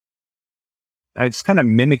I was kind of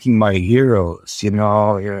mimicking my heroes,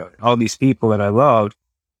 all these people that I loved.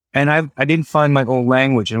 And I didn't find my own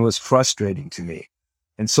language, and it was frustrating to me.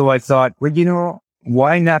 And so I thought, well,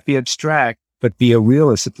 why not be abstract, but be a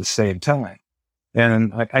realist at the same time?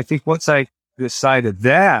 And I think once I decided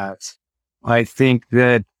that, I think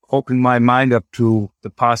that opened my mind up to the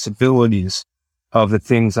possibilities of the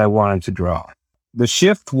things I wanted to draw. The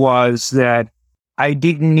shift was that I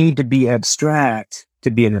didn't need to be abstract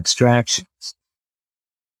to be an abstractionist.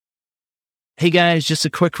 Hey guys, just a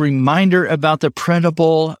quick reminder about the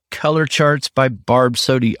printable color charts by Barb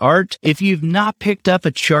Sodi Art. If you've not picked up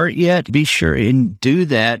a chart yet, be sure and do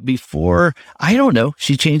that before,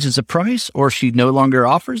 she changes the price or she no longer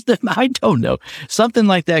offers them. I don't know. Something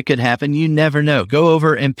like that could happen. You never know. Go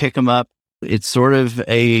over and pick them up. It's sort of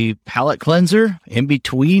a palette cleanser in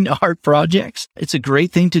between art projects. It's a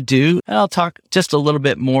great thing to do. And I'll talk just a little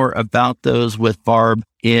bit more about those with Barb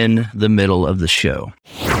in the middle of the show.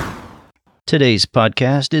 Today's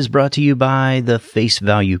podcast is brought to you by the Face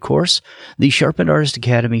Value course, the Sharpened Artist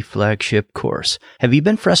Academy flagship course. Have you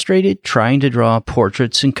been frustrated trying to draw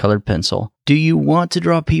portraits in colored pencil? Do you want to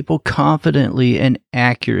draw people confidently and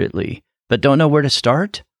accurately, but don't know where to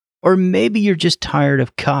start? Or maybe you're just tired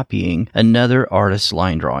of copying another artist's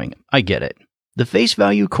line drawing. I get it. The Face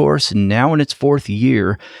Value course, now in its 4th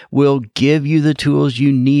year, will give you the tools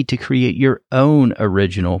you need to create your own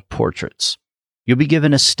original portraits. You'll be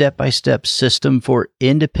given a step-by-step system for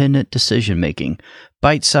independent decision-making,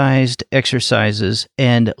 bite-sized exercises,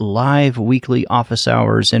 and live weekly office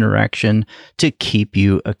hours interaction to keep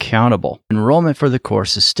you accountable. Enrollment for the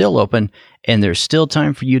course is still open, and there's still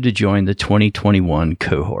time for you to join the 2021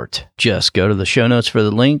 cohort. Just go to the show notes for the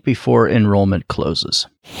link before enrollment closes.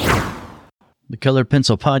 The Colored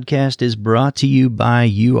Pencil Podcast is brought to you by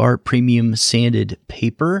UArt Premium Sanded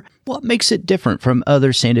Paper. What makes it different from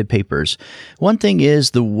other sanded papers? One thing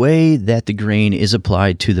is the way that the grain is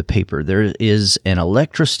applied to the paper. There is an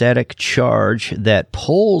electrostatic charge that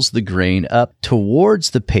pulls the grain up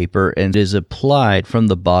towards the paper and is applied from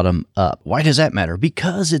the bottom up. Why does that matter?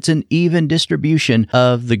 Because it's an even distribution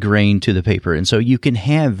of the grain to the paper. And so you can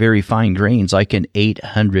have very fine grains like an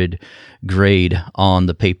 800 grade on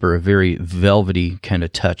the paper, a very velvety kind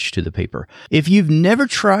of touch to the paper. If you've never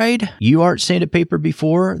tried UArt sanded paper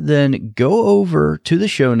before, then go over to the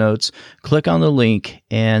show notes, click on the link,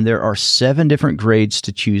 and there are 7 different grades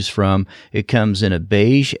to choose from. It comes in a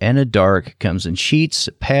beige and a dark. It comes in sheets,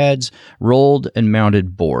 pads, rolled and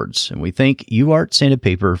mounted boards. And we thank UArt Sanded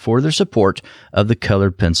Paper for their support of the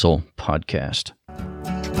Colored Pencil Podcast.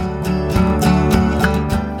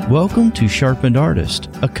 Welcome to Sharpened Artist,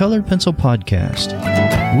 a Colored Pencil podcast.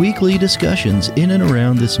 Weekly discussions in and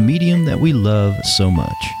around this medium that we love so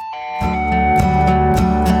much.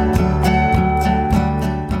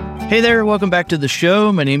 Hey there, welcome back to the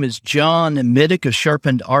show. My name is John Middick of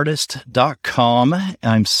sharpenedartist.com.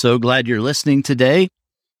 I'm so glad you're listening today.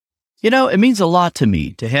 It means a lot to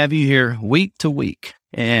me to have you here week to week.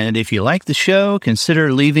 And if you like the show,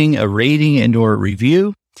 consider leaving a rating and or a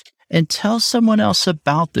review. And tell someone else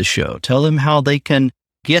about the show. Tell them how they can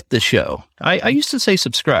get the show. I used to say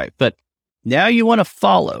subscribe, but now you want to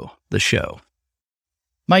follow the show.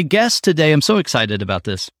 My guest today, I'm so excited about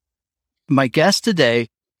this. My guest today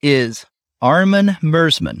is Armin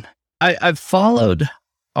Mersmann. I've followed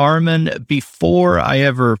Armin before I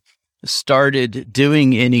ever started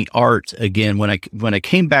doing any art again. When I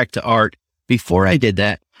came back to art, before I did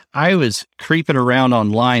that, I was creeping around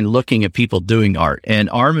online looking at people doing art, and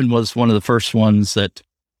Armin was one of the first ones that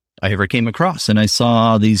I ever came across. And I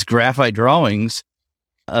saw these graphite drawings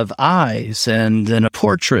of eyes and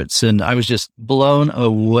portraits, and I was just blown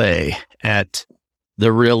away at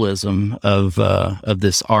the realism of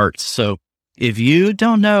this art. So if you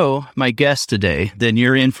don't know my guest today, then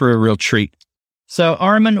you're in for a real treat. So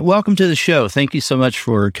Armin, welcome to the show. Thank you so much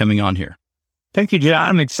for coming on here. Thank you, John.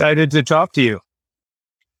 I'm excited to talk to you.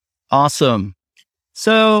 Awesome.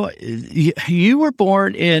 So you were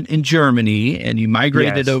born in Germany and you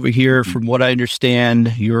migrated over here. From what I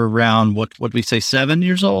understand, you're around, what we say, 7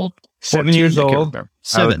 years old? 7 years old.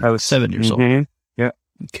 I was 7 years old. Yeah.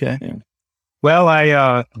 Okay. Yeah. Well,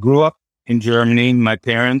 I grew up in Germany, my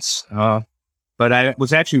parents, but I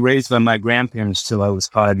was actually raised by my grandparents till I was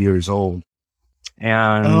 5 years old.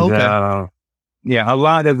 And a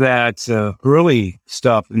lot of that early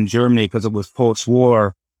stuff in Germany, because it was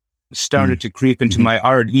post-war, started to creep into my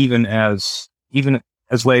art even as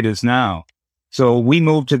late as now. So we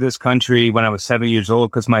moved to this country when I was 7 years old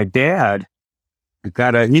because my dad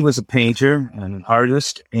he was a painter and an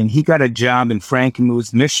artist, and he got a job in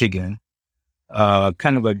Frankenmuth, Michigan,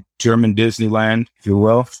 kind of a German Disneyland, if you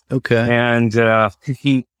will. Okay. And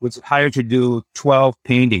he was hired to do 12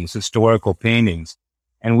 paintings, historical paintings.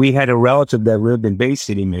 And we had a relative that lived in Bay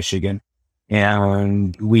City, Michigan.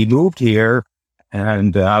 And we moved here,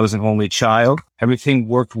 and I was an only child. Everything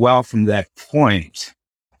worked well from that point.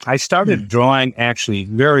 I started drawing actually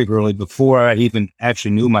very early, before I even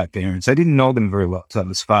actually knew my parents. I didn't know them very well until I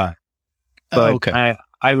was 5. But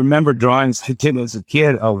I remember drawings I did as a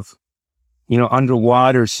kid of,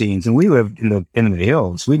 underwater scenes. And we lived in the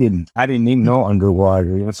hills. I didn't even know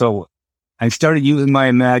underwater. So I started using my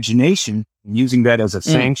imagination, using that as a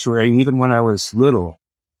sanctuary, even when I was little.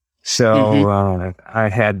 So I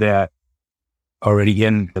had that already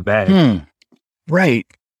in the bag. Right.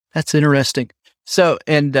 That's interesting. So,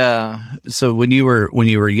 and so when you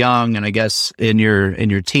were young, and I guess in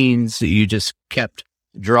your teens, you just kept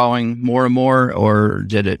drawing more and more, or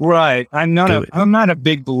did it? Right. I'm not a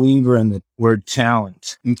big believer in the word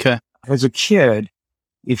talent. Okay. As a kid,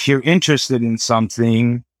 if you're interested in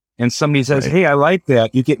something and somebody says, "Hey, I like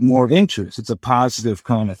that," you get more interest. It's a positive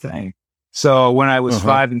kind of thing. So when I was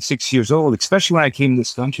 5 and 6 years old, especially when I came to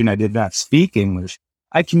this country and I did not speak English,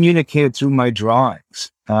 I communicated through my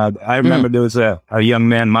drawings. I remember there was a young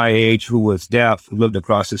man my age who was deaf, who lived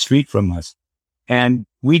across the street from us. And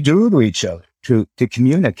we drew to each other to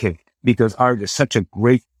communicate, because art is such a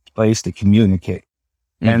great place to communicate.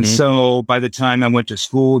 And so by the time I went to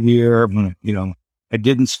school here, I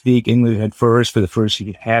didn't speak English at first for the first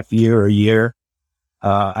half year or year.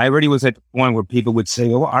 I already was at the point where people would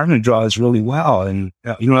say, "Oh, Armin draws really well." And,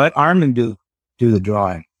 let Armin do the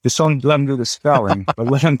drawing. Just don't let him do the spelling, but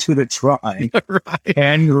let him do the drawing.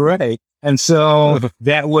 Right. And so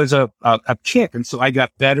that was a kick. And so I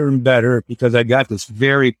got better and better, because I got this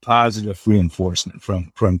very positive reinforcement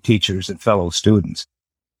from teachers and fellow students.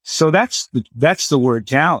 So that's the word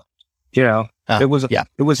talent. It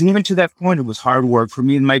was even to that point, it was hard work for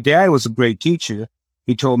me. And my dad was a great teacher.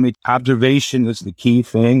 He told me observation is the key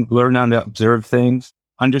thing. Learn how to observe things.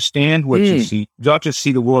 Understand what you see. Don't just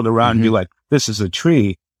see the world around you like, this is a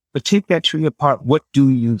tree, but take that tree apart. What do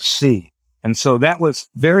you see? And so that was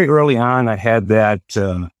very early on. I had that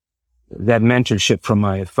mentorship from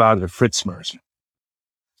my father, Fritz Merz.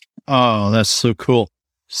 Oh, that's so cool.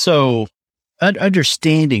 So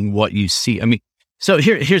understanding what you see. I mean, so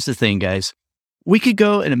here's the thing, guys. We could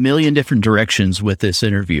go in a million different directions with this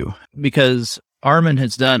interview, because Armin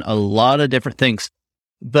has done a lot of different things,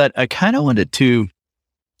 but I kind of wanted to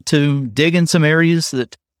dig in some areas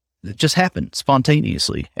that just happen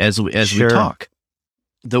spontaneously as we talk.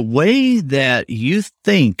 The way that you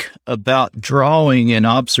think about drawing and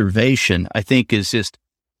observation, I think, is just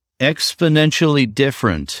exponentially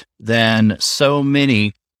different than so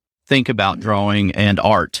many think about drawing and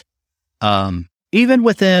art. Even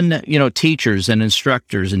within, teachers and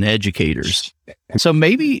instructors and educators. So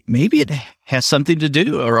maybe it has something to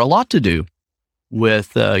do, or a lot to do,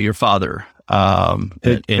 with your father,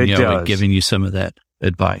 giving you some of that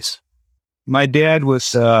advice. My dad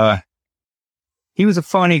was, he was a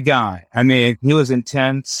funny guy. I mean, he was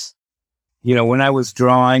intense. When I was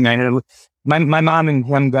drawing, my mom and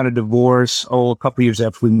him got a divorce, a couple years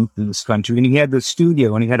after we moved to this country. And he had the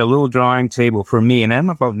studio, and he had a little drawing table for me. And I'm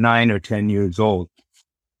about 9 or 10 years old.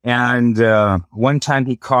 And one time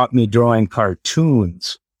he caught me drawing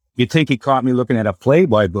cartoons. You'd think he caught me looking at a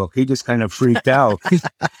Playboy book. He just kind of freaked out,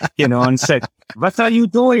 and said, "What are you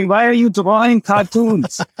doing? Why are you drawing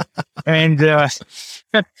cartoons?" And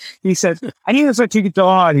he said, "I need to take it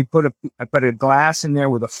draw." And he put a glass in there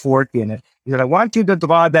with a fork in it. He said, "I want you to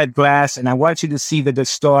draw that glass, and I want you to see the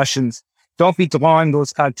distortions. Don't be drawing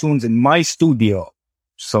those cartoons in my studio."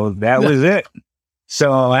 So that was it.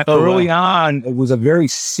 So early on, it was a very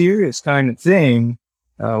serious kind of thing.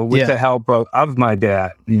 With the help of my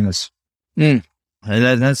dad. Yes. And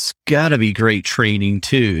that's got to be great training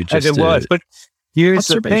too. As it was. But here's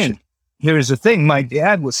the thing. My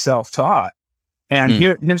dad was self-taught. And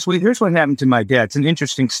here's what happened to my dad. It's an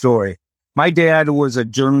interesting story. My dad was a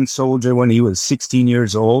German soldier when he was 16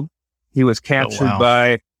 years old. He was captured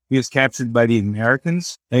by the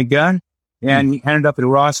Americans, thank God. And he ended up in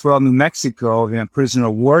Roswell, New Mexico, in a prisoner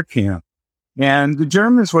of war camp. And the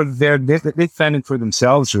Germans were there. They fended for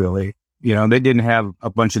themselves, really. They didn't have a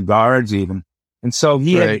bunch of guards even. And so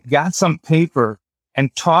he had got some paper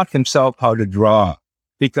and taught himself how to draw,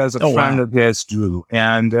 because a friend of his drew.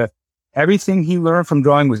 And everything he learned from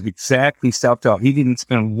drawing was exactly self-taught. He didn't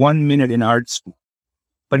spend 1 minute in art school.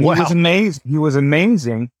 But he was amazing. He was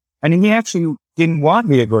amazing. And he actually didn't want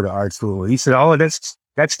me to go to art school. He said, "Oh,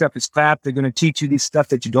 that stuff is crap. They're going to teach you this stuff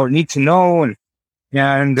that you don't need to know." And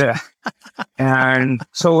And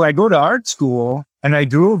so I go to art school, and I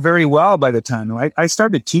drew very well by the time. I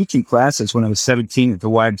started teaching classes when I was 17 at the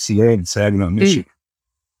YMCA in Saginaw, Michigan.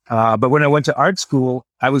 But when I went to art school,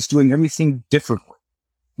 I was doing everything differently.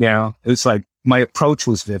 You know, it was like my approach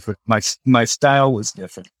was different. My style was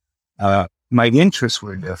different. My interests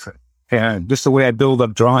were different. And just the way I build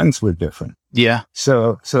up drawings were different. Yeah.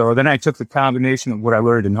 So then I took the combination of what I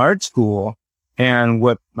learned in art school and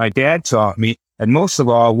what my dad taught me, and most of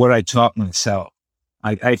all, what I taught myself.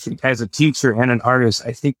 I think as a teacher and an artist,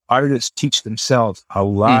 I think artists teach themselves a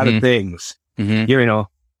lot of things. You know,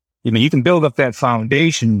 you can build up that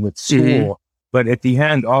foundation with school, but at the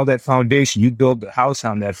end, all that foundation, you build the house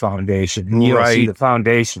on that foundation, and you don't see the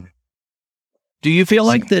foundation. Do you feel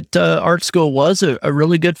like that art school was a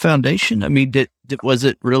really good foundation? I mean, was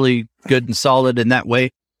it really good and solid in that way?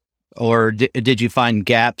 Or did you find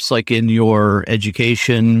gaps like in your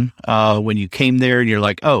education when you came there and you're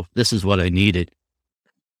like, oh, this is what I needed?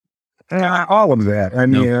 All of that. I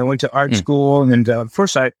mean, I went to art school, and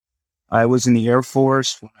first I was in the Air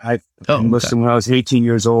Force. I enlisted when I was 18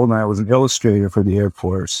 years old, and I was an illustrator for the Air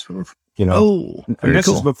Force. You know, and this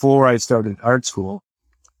is before I started art school.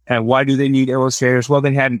 And why do they need illustrators? Well,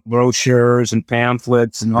 they had brochures and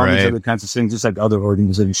pamphlets and all these other kinds of things, just like other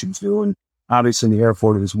organizations do. And obviously, the Air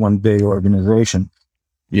Force is one big organization.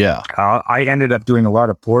 Yeah. I ended up doing a lot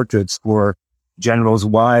of portraits for generals'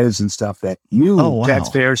 wives and stuff that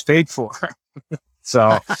taxpayers paid for.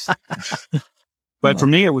 So, but for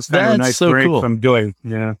me, it was kind of a nice break from doing,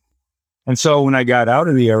 And so when I got out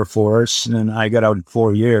of the Air Force, and I got out in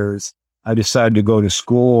 4 years, I decided to go to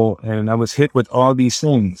school, and I was hit with all these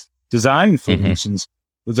things. Design, for instance,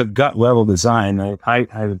 was a gut level design.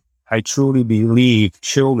 I truly believe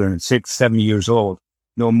children, 6, 7 years old,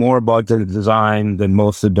 know more about the design than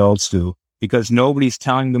most adults do, because nobody's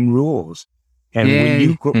telling them rules. And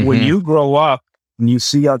when you grow up and you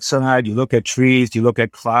see outside, you look at trees, you look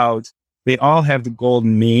at clouds, they all have the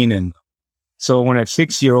golden mean in them. So when a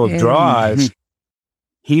 6-year-old draws,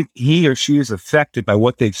 he or she is affected by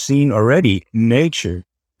what they've seen already in nature,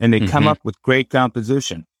 and they come up with great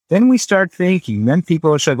composition. Then we start thinking, then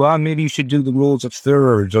people are saying, well, maybe you should do the rules of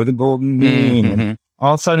thirds or the golden mean. And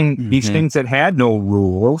all of a sudden, these things that had no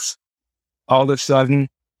rules, all of a sudden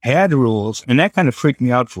had rules. And that kind of freaked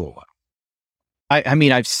me out for a while. I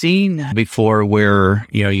mean, I've seen before where,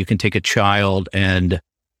 you can take a child and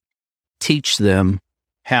teach them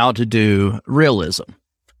how to do realism.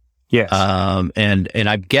 Yes. And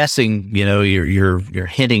I'm guessing, you're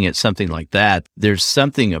hinting at something like that. There's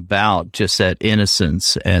something about just that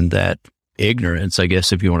innocence and that ignorance, I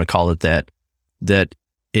guess, if you want to call it that, that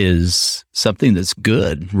is something that's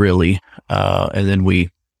good, really. And then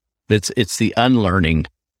it's the unlearning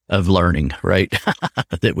of learning, right?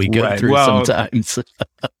 that we go through sometimes.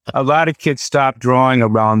 A lot of kids stop drawing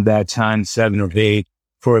around that time, 7 or 8,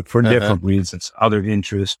 for different reasons, other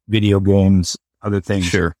interests, video games, other things.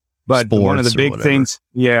 Sure. But one of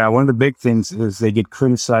the big things is they get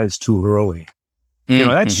criticized too early.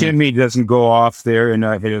 That shimmy doesn't go off there and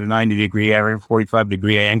hit a 90-degree angle,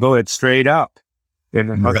 45-degree angle. It's straight up. And,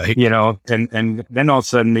 and then all of a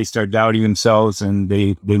sudden they start doubting themselves and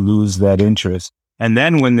they lose that interest. And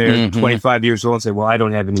then when they're 25 years old, say, well, I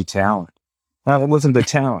don't have any talent. Well, it wasn't the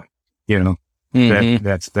talent,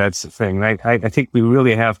 that's the thing. I think we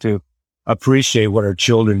really have to appreciate what our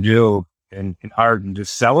children do in art and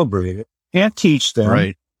just celebrate it and teach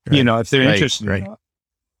them, if they're interested in it.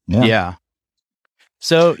 Yeah.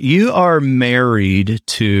 So you are married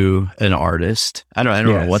to an artist. I don't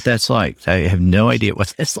know what that's like. I have no idea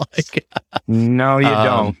what that's like. No, you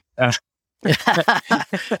don't.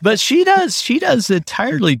 But she does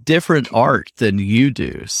entirely different art than you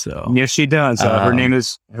do. So yes, she does. Her name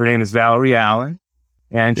is Valerie Allen,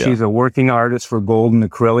 and she's a working artist for Golden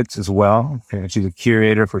Acrylics as well. And she's a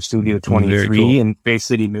curator for Studio 23 in Bay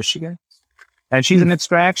City, Michigan. And she's an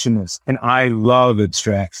abstractionist, and I love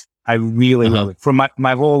abstraction. I really love it. For my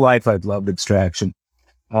whole life, I've loved abstraction.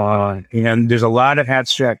 And there's a lot of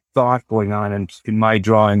abstract thought going on in my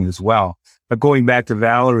drawing as well. But going back to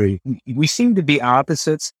Valerie, we seem to be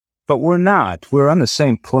opposites, but we're not. We're on the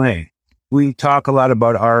same plane. We talk a lot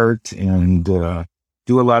about art and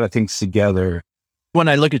do a lot of things together. When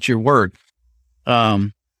I look at your work,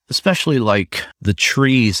 especially like the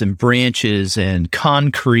trees and branches and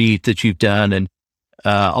concrete that you've done and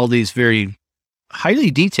all these very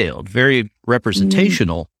highly detailed, very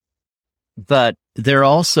representational, but they're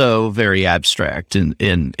also very abstract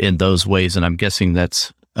in those ways. And I'm guessing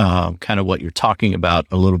that's kind of what you're talking about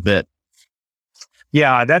a little bit.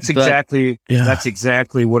 Yeah, that's exactly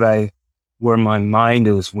what I where my mind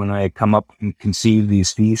is when I come up and conceive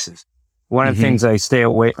these pieces. One of the things I stay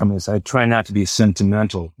away from is I try not to be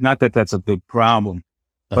sentimental. Not that that's a big problem,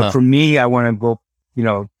 but for me, I want to go,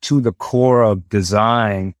 to the core of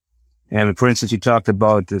design. And for instance, you talked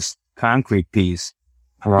about this concrete piece.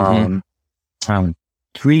 3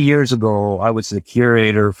 years ago, I was the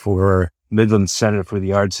curator for Midland Center for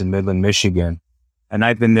the Arts in Midland, Michigan. And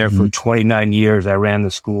I've been there for 29 years. I ran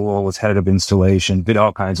the school, was head of installation, did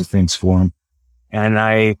all kinds of things for them. And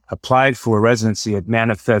I applied for a residency at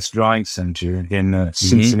Manifest Drawing Center in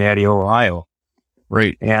Cincinnati, Ohio.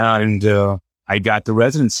 Right. And I got the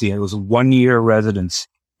residency. It was a 1-year residency.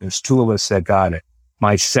 There's 2 of us that got it,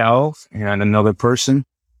 myself and another person.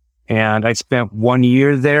 And I spent 1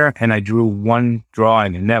 year there, and I drew one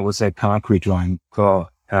drawing, and that was that concrete drawing called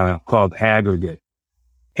Aggregate.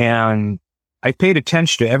 And I paid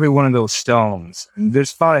attention to every one of those stones.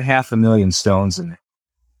 There's about 500,000 stones in it.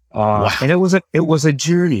 Wow. And it was a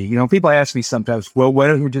journey. People ask me sometimes, well, why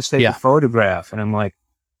don't we just take a photograph? And I'm like,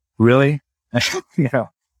 really?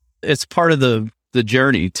 It's part of the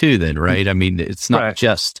journey too, then, right? I mean, it's not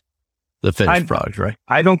just the finished product, right?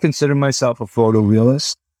 I don't consider myself a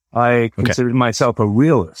photorealist. I consider myself a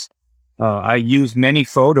realist. I use many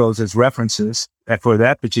photos as references for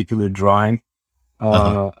that particular drawing.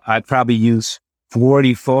 I'd probably use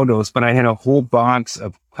 40 photos, but I had a whole box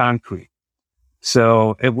of concrete.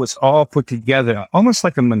 So it was all put together, almost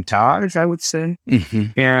like a montage, I would say.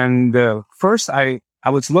 And first, I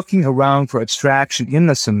was looking around for abstraction in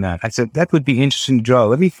the cement. I said, that would be interesting to draw.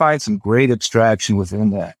 Let me find some great abstraction within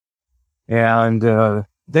that. And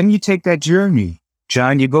then you take that journey,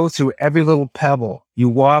 John. You go through every little pebble. You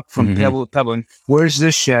walk from pebble to pebble. And where's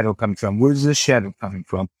this shadow coming from? Where's this shadow coming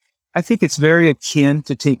from? I think it's very akin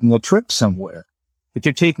to taking a trip somewhere. But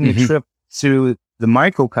you're taking a trip through the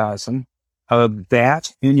microcosm of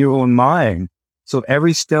that in your own mind. So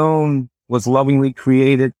every stone was lovingly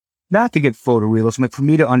created, not to get photorealism, but for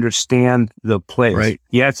me to understand the place. Right.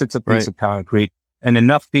 Yes, it's a piece of concrete, and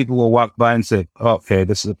enough people will walk by and say, oh, okay,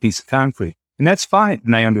 this is a piece of concrete. And that's fine,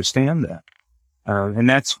 and I understand that. And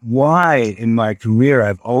that's why in my career,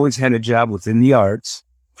 I've always had a job within the arts,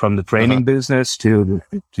 from the framing business to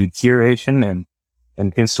curation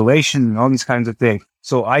and installation and all these kinds of things.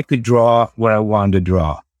 So I could draw what I wanted to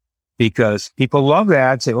draw. Because people love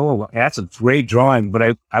that, say, oh, that's a great drawing,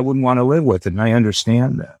 but I wouldn't want to live with it. And I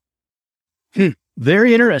understand that.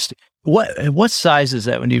 Very interesting. What size is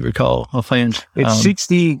that when you recall offhand? It's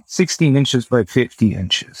 16 inches by 50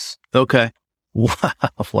 inches. Okay.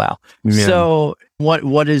 Wow. Yeah. So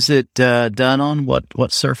what is it done on?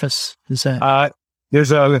 What surface is that?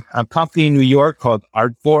 There's a company in New York called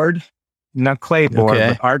Artboard, not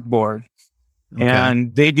Clayboard, but Artboard. Okay.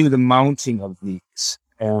 And they do the mounting of these.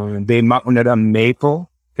 And they mount it on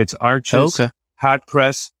maple. It's arches, hot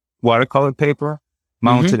press watercolor paper,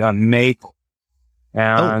 mounted on maple.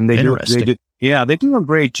 And they do a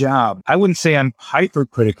great job. I wouldn't say I'm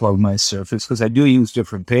hypercritical of my surface because I do use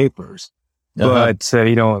different papers. But,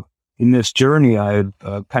 in this journey, I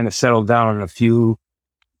kind of settled down on a few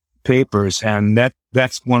papers, and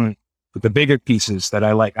that's one of the bigger pieces that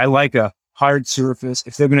I like. I like a hard surface.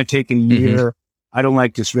 If they're going to take a year, I don't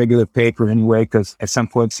like just regular paper anyway, because at some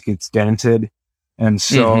points it gets dented. And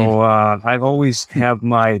so I've always have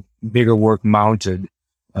my bigger work mounted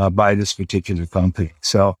by this particular company.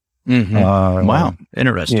 So, wow,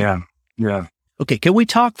 interesting. Yeah. Okay, can we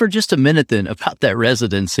talk for just a minute then about that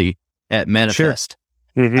residency at Manifest?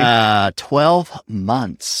 Sure. 12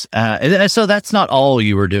 months. So that's not all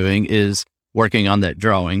you were doing is working on that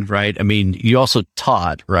drawing, right? I mean, you also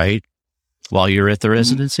taught, right? While you're at the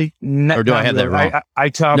residency? Or do I have that wrong? I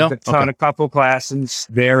taught a couple classes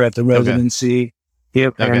there at the residency.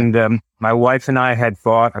 And my wife and I had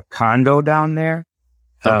bought a condo down there.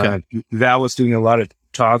 Val was doing a lot of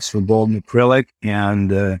talks for Golden Acrylic,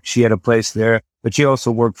 and she had a place there, but she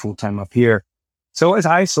also worked full-time up here. So it was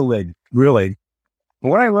isolated, really.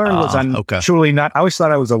 What I learned was I'm truly not, I always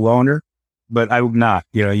thought I was a loner, but I'm not.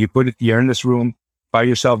 You're in this room by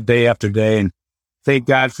yourself day after day, and thank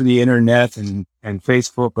God for the internet and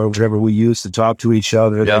Facebook or whatever we use to talk to each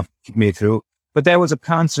other to keep me through. But that was a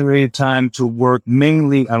concentrated time to work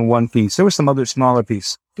mainly on one piece. There were some other smaller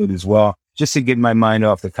pieces as well, just to get my mind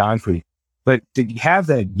off the concrete. But to have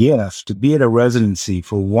that gift, to be at a residency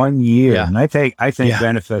for 1 year, and I think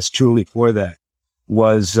Manifest truly for that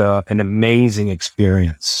was an amazing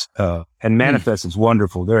experience. And Manifest is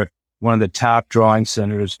wonderful. They're one of the top drawing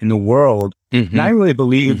centers in the world. And I really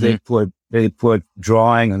believe they put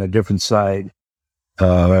drawing on a different side.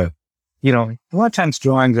 A lot of times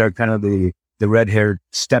drawings are kind of the red-haired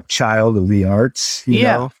stepchild of the arts, you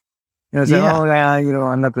know? I said, oh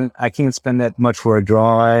yeah, I can't spend that much for a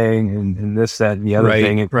drawing and this, that, and the other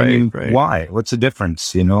thing. Right. Why? What's the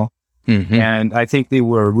difference, Mm-hmm. And I think they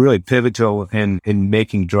were really pivotal in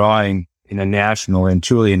making drawing in a national and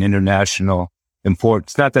truly an international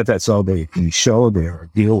importance. Not that that's all they can show there or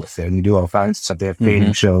deal with it. And you do all kinds of stuff. They have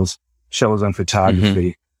painting shows on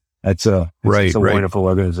photography. It's a wonderful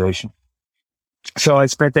organization. So I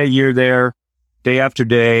spent that year there, day after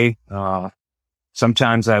day.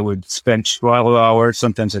 Sometimes I would spend 12 hours.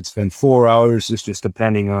 Sometimes I'd spend 4 hours. It's just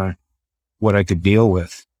depending on what I could deal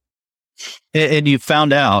with. And you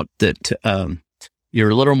found out that you're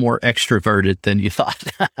a little more extroverted than you thought.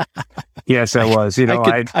 Yes, I was.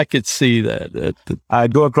 I could see that.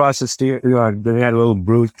 I'd go across the street. They had a little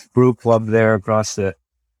brew club there across the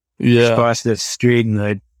street, and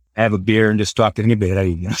I'd have a beer and just talk to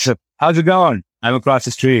anybody. So, how's it going? I'm across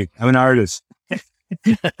the street. I'm an artist.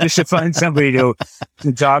 Just to find somebody to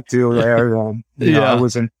talk to there. I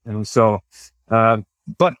wasn't.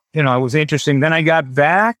 But it was interesting. Then I got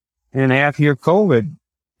back in a half year COVID,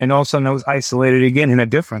 and all of a sudden I was isolated again in a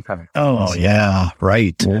different country. Oh yeah,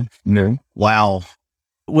 right. Yeah. Wow.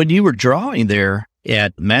 When you were drawing there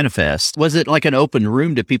at Manifest, was it like an open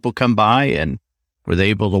room? Did people come by and were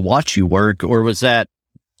they able to watch you work, or was that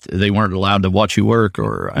they weren't allowed to watch you work?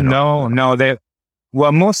 Or no.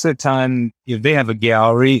 Well, most of the time, if they have a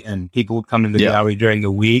gallery and people would come to the gallery during the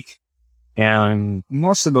week, and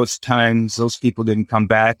most of those times, those people didn't come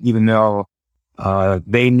back, even though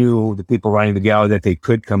they knew the people running the gallery that they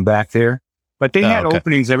could come back there. But they had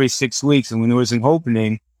openings every 6 weeks, and when there was an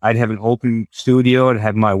opening, I'd have an open studio and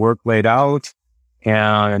have my work laid out,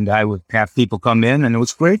 and I would have people come in, and it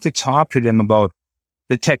was great to talk to them about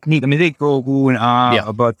the technique. I mean, they go ooh and ah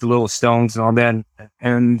about the little stones and all that,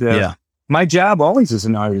 and my job always as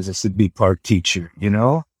an artist is to be part teacher,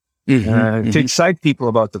 to excite people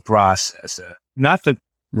about the process, not to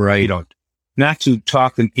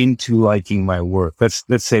talk them into liking my work.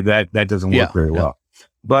 Let's say that doesn't work very well,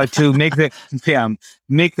 but to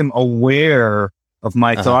make them aware of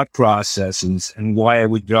my thought processes and why I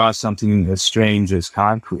would draw something as strange as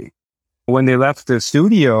concrete. When they left the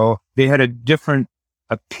studio, they had a different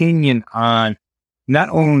opinion on not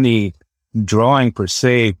only drawing per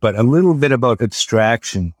se, but a little bit about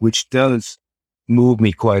abstraction, which does move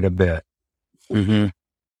me quite a bit. Mm-hmm.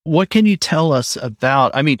 What can you tell us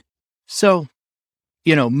about, so,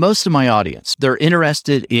 most of my audience, they're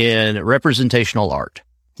interested in representational art.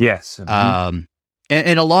 Yes. Mm-hmm.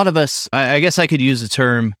 And a lot of us, I guess I could use the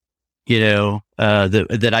term,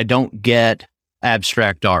 that I don't get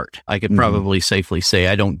abstract art. I could probably safely say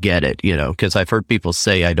I don't get it, because I've heard people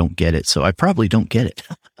say I don't get it. So I probably don't get it.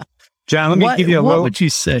 John, let me give you what would you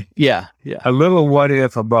say? Yeah. A little what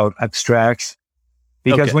if about abstraction,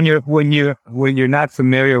 because when you're not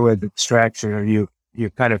familiar with abstraction, or you're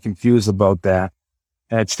kind of confused about that.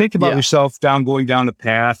 Think about yourself going down the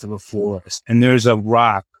path of a forest, and there's a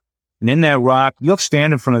rock, and in that rock, you'll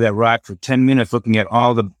stand in front of that rock for 10 minutes looking at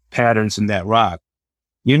all the patterns in that rock.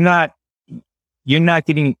 You're not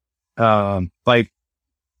getting like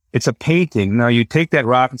it's a painting. Now you take that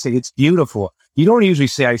rock and say it's beautiful. You don't usually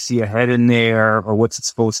say, I see a head in there, or what's it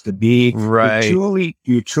supposed to be. Right.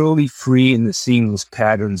 You're truly free in the seeing those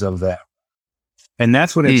patterns of that. And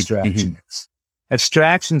that's what abstraction is.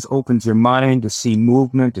 Abstractions opens your mind to see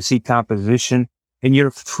movement, to see composition, and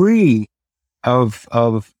you're free of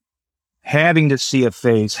having to see a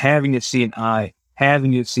face, having to see an eye,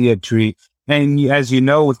 having to see a tree. And as you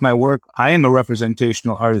know, with my work, I am a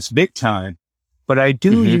representational artist big time, but I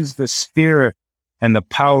do use the spirit and the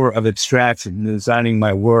power of abstraction in designing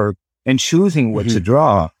my work and choosing what to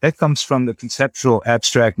draw. That comes from the conceptual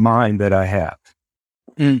abstract mind that I have.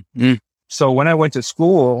 So when I went to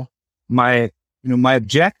school, my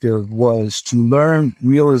objective was to learn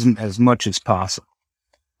realism as much as possible.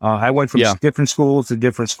 I went from different schools to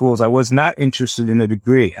different schools. I was not interested in a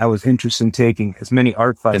degree. I was interested in taking as many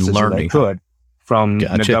art classes as I could from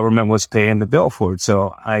the government was paying the bill for it.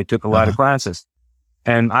 So I took a lot of classes.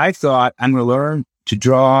 And I thought, I'm going to learn to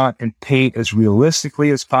draw and paint as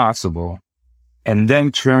realistically as possible, and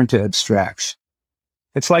then turn to abstraction.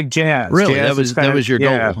 It's like jazz. Really? Jazz that was your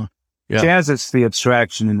goal. Yeah. Jazz is the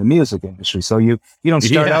abstraction in the music industry. So you don't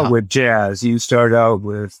start out with jazz. You start out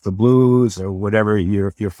with the blues or whatever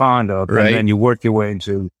you're fond of, and then you work your way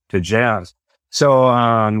into jazz. So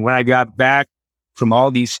when I got back from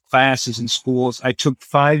all these classes and schools, I took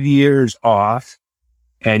 5 years off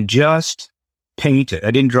and just painted.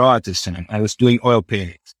 I didn't draw at this time. I was doing oil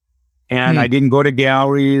paintings, and I didn't go to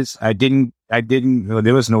galleries.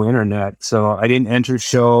 There was no internet. So I didn't enter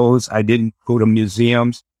shows. I didn't go to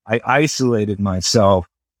museums. I isolated myself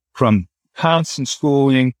from constant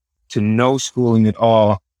schooling to no schooling at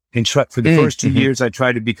all. And for the first 2 years, I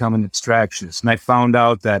tried to become an abstractionist. And I found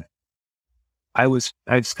out that I was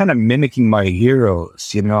kind of mimicking my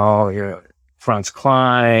heroes, Franz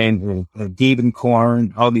Klein,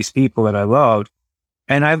 Diebenkorn, all these people that I loved.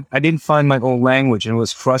 And I didn't find my own language, and it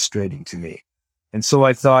was frustrating to me. And so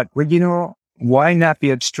I thought, well, why not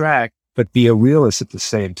be abstract, but be a realist at the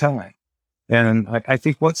same time? And I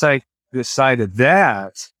think once I decided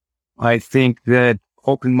that, I think that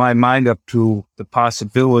opened my mind up to the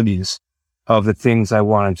possibilities of the things I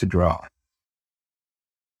wanted to draw.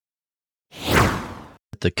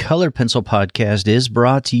 The Color Pencil Podcast is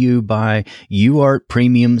brought to you by UArt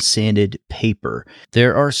Premium Sanded Paper.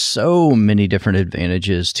 There are so many different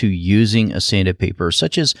advantages to using a sanded paper,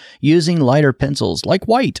 such as using lighter pencils like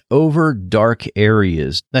white over dark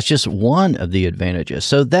areas. That's just one of the advantages.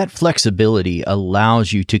 So that flexibility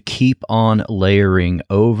allows you to keep on layering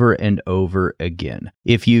over and over again.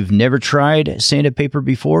 If you've never tried sanded paper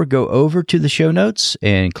before, go over to the show notes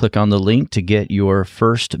and click on the link to get your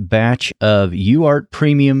first batch of UArt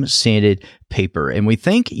Premium Sanded Paper. And we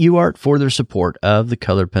thank UArt for their support of the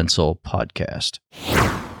Color Pencil Podcast.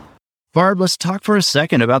 Barb, let's talk for a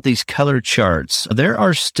second about these color charts. There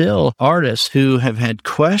are still artists who have had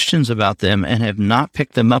questions about them and have not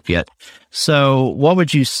picked them up yet. So what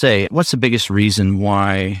would you say? What's the biggest reason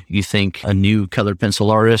why you think a new colored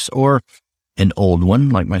pencil artist or an old one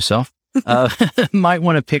like myself might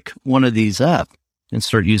want to pick one of these up and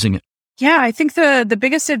start using it? Yeah, I think the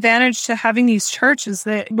biggest advantage to having these charts is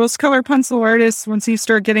that most colored pencil artists, once you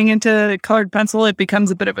start getting into colored pencil, it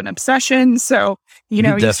becomes a bit of an obsession. So,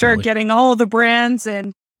 you start getting all the brands,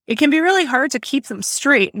 and it can be really hard to keep them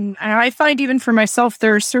straight. And I find even for myself,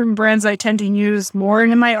 there are certain brands I tend to use more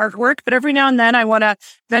in my artwork, but every now and then I want to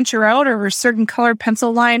venture out, or a certain colored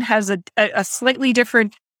pencil line has a slightly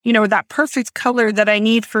different, that perfect color that I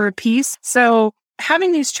need for a piece. So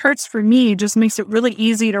having these charts for me just makes it really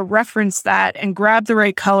easy to reference that and grab the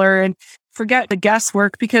right color and forget the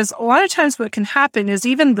guesswork, because a lot of times what can happen is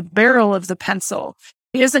even the barrel of the pencil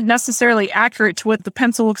isn't necessarily accurate to what the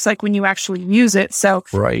pencil looks like when you actually use it. So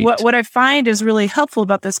what I find is really helpful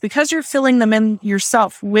about this, because you're filling them in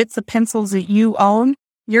yourself with the pencils that you own,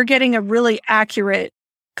 you're getting a really accurate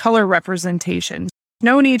color representation.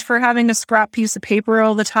 No need for having a scrap piece of paper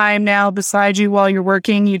all the time now beside you while you're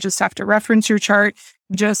working. You just have to reference your chart,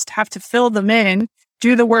 just have to fill them in,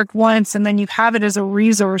 do the work once, and then you have it as a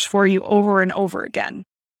resource for you over and over again.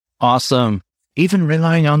 Awesome. Even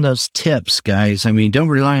relying on those tips, guys. I mean, don't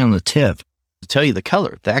rely on the tip to tell you the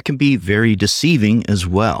color. That can be very deceiving as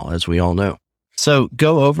well, as we all know. So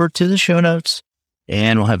go over to the show notes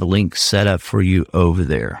and we'll have a link set up for you over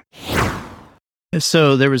there.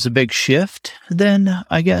 So there was a big shift then,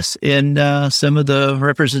 I guess, in some of the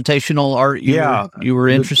representational art you were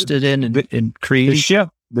interested in creating?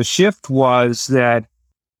 The shift was that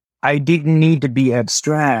I didn't need to be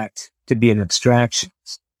abstract to be an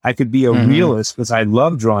abstractionist. I could be a realist because I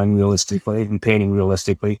love drawing realistically and painting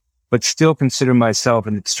realistically, but still consider myself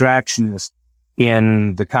an abstractionist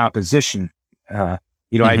in the composition. I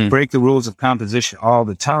break the rules of composition all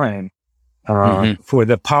the time. For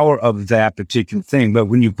the power of that particular thing. But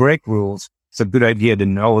when you break rules, it's a good idea to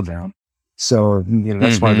know them. So,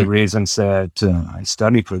 that's one of the reasons that I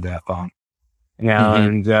studied for that long.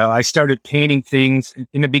 And I started painting things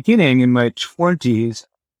in the beginning in my 20s.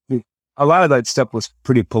 A lot of that stuff was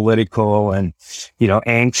pretty political and,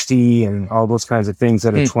 angsty and all those kinds of things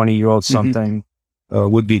that a 20-year-old something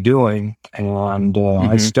would be doing. And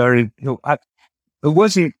I started, it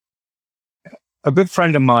wasn't, a good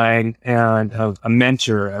friend of mine and a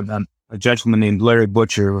mentor, a gentleman named Larry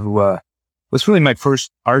Butcher, who was really my first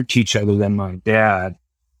art teacher other than my dad.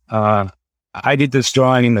 I did this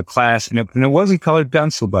drawing in the class, and it wasn't colored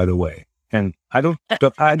pencil, by the way. And I don't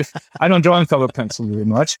draw in colored pencil very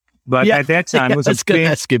much, but at that time, it was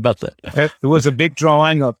ask you about that. It was a big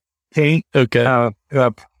drawing of paint, a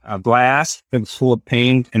glass that was full of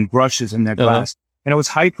paint and brushes in that glass. And it was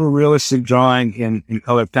hyper-realistic drawing in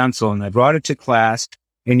colored pencil. And I brought it to class,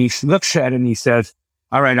 and he looks at it and he says,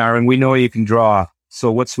 "All right, Aaron, we know you can draw.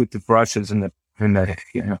 So what's with the brushes and the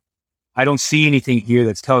I don't see anything here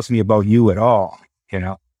that tells me about you at all,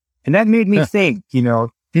 And that made me think,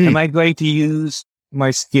 am I going to use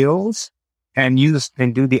my skills and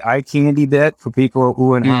do the eye candy bit for people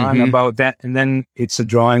who and on about that? And then it's a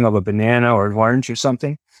drawing of a banana or an orange or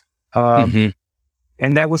something.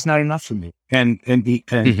 And that was not enough for me. And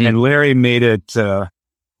Larry made it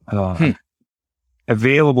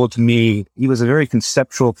available to me. He was a very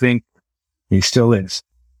conceptual thinker. He still is.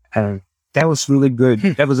 And that was really good.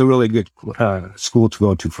 That was a really good school to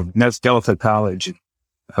go to for me. And that's Delta College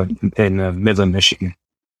in Midland, Michigan.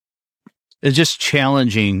 It's just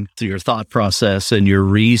challenging through your thought process and your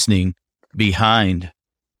reasoning behind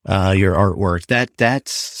your artwork.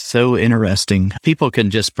 That's so interesting. People can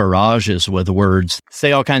just barrage us with words,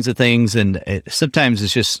 say all kinds of things, and sometimes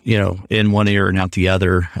it's just, in one ear and out the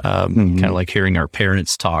other, kind of like hearing our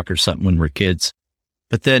parents talk or something when we're kids.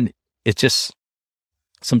 But then it just,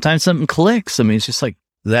 sometimes something clicks. I mean, it's just like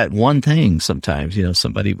that one thing sometimes,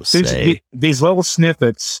 somebody will say. These little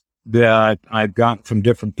snippets that I've gotten from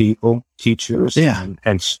different people, teachers and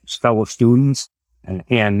fellow students,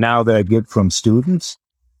 and now that I get from students,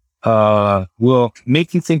 will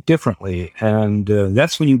make you think differently. And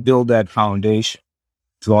that's when you build that foundation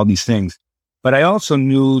to all these things. But I also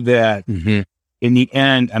knew that in the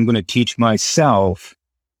end, I'm going to teach myself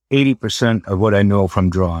 80% of what I know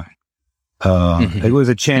from drawing. It was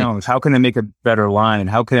a challenge. How can I make a better line?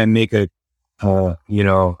 How can I make I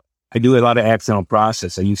do a lot of accidental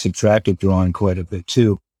process. I use subtractive drawing quite a bit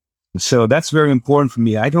too. So that's very important for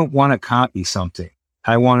me. I don't want to copy something.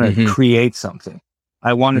 I want to create something.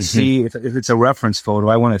 I want to see, if it's a reference photo,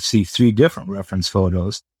 I want to see 3 different reference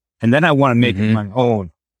photos. And then I want to make it my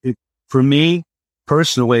own. For me,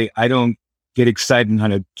 personally, I don't get excited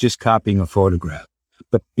out of just copying a photograph.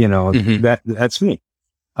 But, that's me.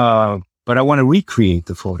 But I want to recreate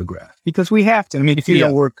the photograph because we have to. I mean, if you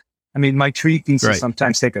don't work, my tree pieces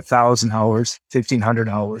sometimes take 1,000 hours, 1,500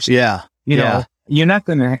 hours. Yeah. You're not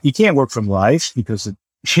you can't work from life because it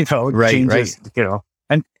changes,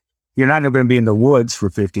 and you're not going to be in the woods for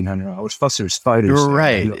 1,500 hours. Plus there's spiders.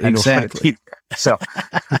 Right. Exactly. So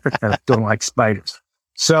I don't like spiders.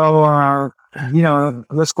 So,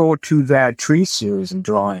 let's go to that tree series of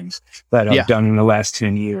drawings that I've done in the last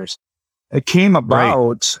 10 years. It came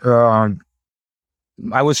about,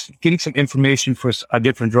 I was getting some information for a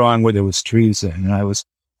different drawing where there was trees in, and I was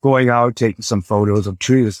going out, taking some photos of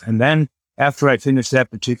trees. And then after I finished that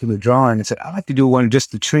particular drawing, I said, I'd like to do one of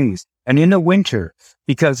just the trees. And in the winter,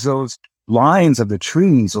 because those lines of the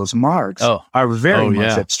trees, those marks are very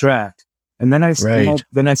much abstract. And then I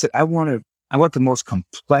said, I want the most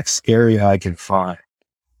complex area I can find.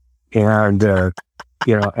 And, and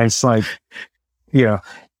it's like,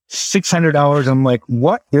 $600. I'm like,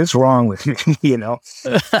 what is wrong with me? And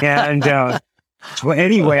so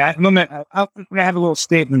anyway, I'm gonna have a little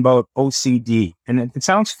statement about OCD, and it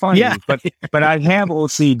sounds funny, but I have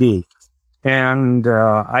OCD, and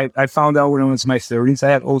I found out when I was in my 30s I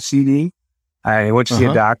had OCD. I went to see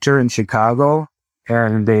a doctor in Chicago,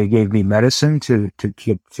 and they gave me medicine to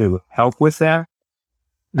help with that.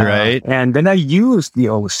 Right, and then I used the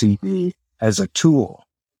OCD as a tool.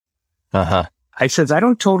 I says, I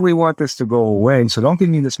don't totally want this to go away, so don't give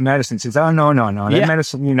me this medicine. He says, oh, no. That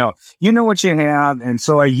medicine, you know what you have. And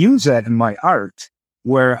so I use that in my art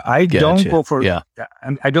where I don't go for,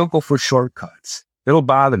 I don't go for shortcuts. It'll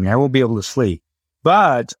bother me. I won't be able to sleep,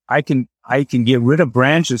 but I can get rid of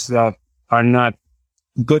branches that are not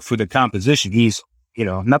good for the composition.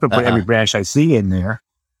 I'm not going to put every branch I see in there.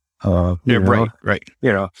 Right.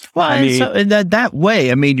 Well, so in that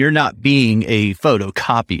way, you're not being a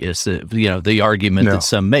photocopyist. The argument that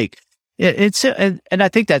some make. And I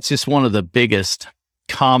think that's just one of the biggest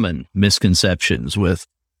common misconceptions with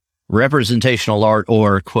representational art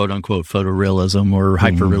or quote unquote photorealism or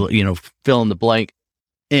hyperrealism. Fill in the blank.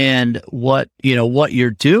 And what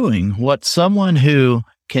you're doing, what someone who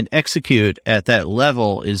can execute at that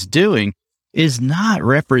level is doing, is not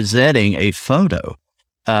representing a photo.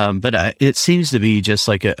 But it seems to be just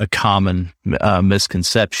like a common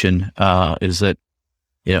misconception is that,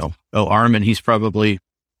 Armin, he's probably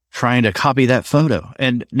trying to copy that photo.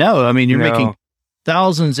 And no, you're making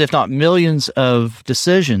thousands, if not millions of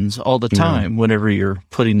decisions all the time whenever you're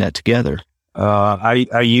putting that together.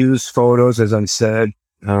 I use photos, as I said,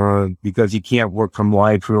 because you can't work from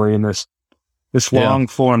life really in this long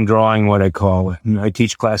form drawing, what I call it. And I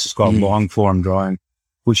teach classes called long form drawing,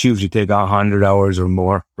 which usually take 100 hours or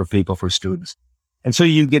more for students. And so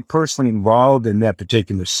you get personally involved in that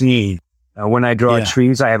particular scene. When I draw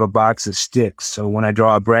trees, I have a box of sticks. So when I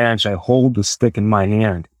draw a branch, I hold the stick in my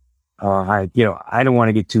hand. I don't want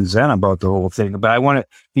to get too zen about the whole thing, but I want to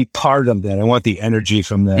be part of that. I want the energy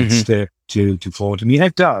from that stick to flow to me. And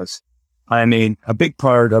it does. A big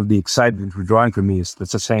part of the excitement for drawing for me is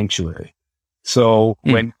it's a sanctuary. So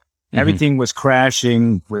when everything was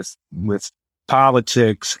crashing with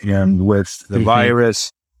politics and with the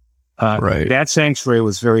virus, that sanctuary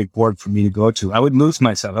was very important for me to go to. I would lose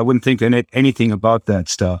myself. I wouldn't think anything about that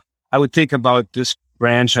stuff. I would think about this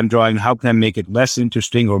branch I'm drawing. How can I make it less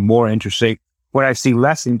interesting or more interesting? When I see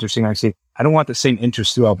less interesting, I say, I don't want the same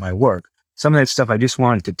interest throughout my work. Some of that stuff I just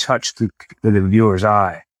wanted to touch the viewer's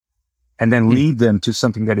eye and then lead them to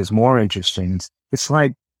something that is more interesting. It's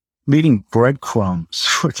like leading breadcrumbs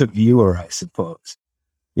for the viewer, I suppose.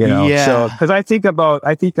 You know, so because I think about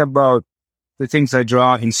the things I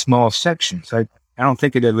draw in small sections. I don't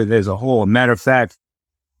think of it as a whole. Matter of fact,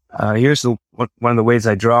 here's one of the ways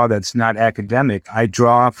I draw that's not academic. I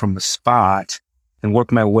draw from a spot and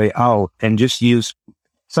work my way out, and just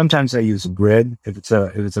sometimes I use a grid if it's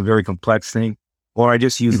a very complex thing, or I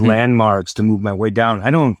just use landmarks to move my way down.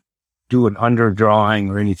 I don't do an underdrawing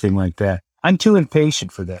or anything like that. I'm too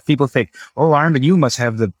impatient for that. People think, "Oh, Armin, you must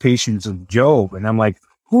have the patience of Job," and I'm like,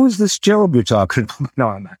 "Who is this Job you're talking about?" No,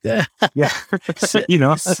 I'm not. Yeah, you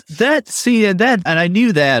know that, and I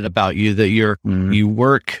knew that about you, that you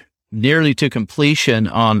work nearly to completion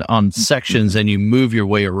on sections and you move your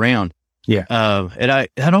way around. Yeah, and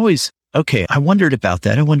I'd always I wondered about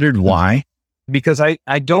that. I wondered why. Because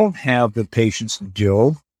I don't have the patience of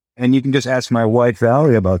Job, and you can just ask my wife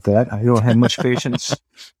Valerie about that. I don't have much patience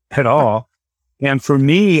at all. And for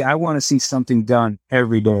me, I want to see something done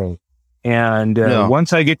every day. And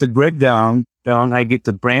once I get the grid down, I get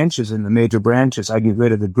the branches and the major branches. I get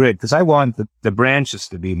rid of the grid because I want the branches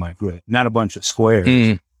to be my grid, not a bunch of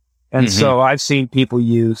squares. And so I've seen people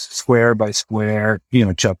use square by square, you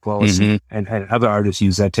know, Chuck Close and other artists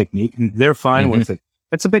use that technique, and they're fine with it.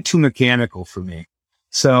 It's a bit too mechanical for me.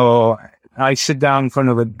 So I sit down in front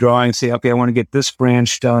of a drawing and say, okay, I want to get this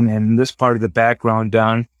branch done and this part of the background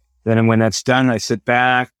done. Then when that's done, I sit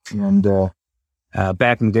back and,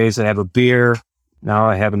 back in the days I have a beer. Now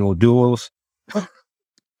I have an O'Doul's.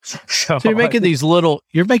 So you're making these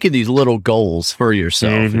little goals for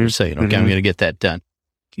yourself. And you're saying, okay, I'm going to get that done.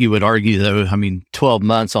 You would argue though, 12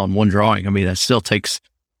 months on one drawing. That still takes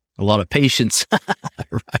a lot of patience,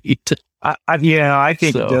 right? I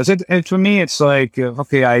think it does. And for me, it's like,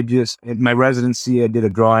 okay, in my residency, I did a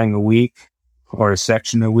drawing a week or a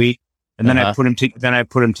section a week. And then I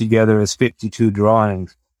put them together as 52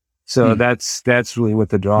 drawings. So that's really what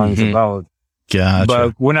the drawing is about. Gotcha.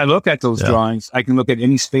 But when I look at those drawings, I can look at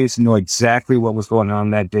any space and know exactly what was going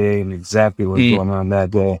on that day and exactly what was going on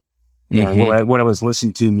that day. You know, what I was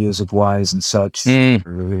listening to music wise and such. You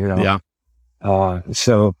know.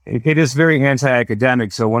 So it is very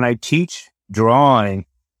anti-academic. So when I teach drawing,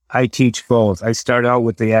 I teach both. I start out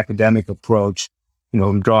with the academic approach. You know,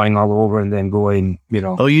 I'm drawing all over and then going, you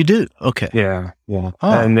know. Oh, you do? Okay. Yeah. Oh.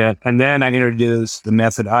 And then I introduce the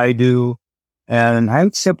method I do. And I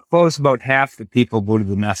would suppose about half the people go to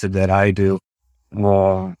the method that I do.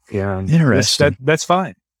 Interesting. That's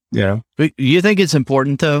fine. Yeah. You think it's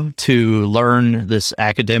important, though, to learn this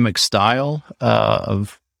academic style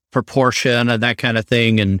of proportion and that kind of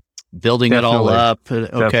thing and building it all up? Okay.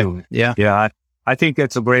 Definitely. Yeah. Yeah. I think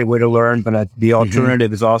that's a great way to learn, but the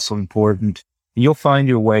alternative is also important. You'll find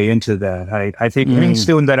your way into that. I think any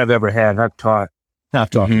student that I've ever had, I've taught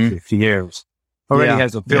for 50 years, already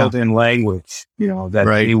has a built-in language, you know,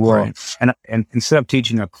 that he will. Right. And instead of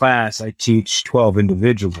teaching a class, I teach 12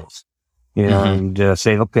 individuals, you know, and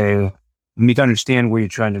say, okay, let me understand where you're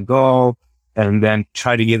trying to go, and then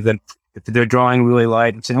try to give them, if they're drawing really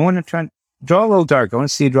light, and say, I want to try and draw a little darker. I want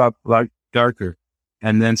to see you draw darker.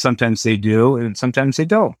 And then sometimes they do, and sometimes they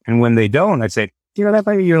don't. And when they don't, I say, you know, that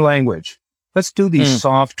might be your language. Let's do these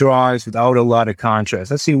soft draws without a lot of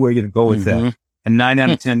contrast. Let's see where you're going to go with that. And 9 out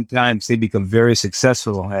of 10 times they become very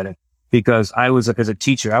successful at it because as a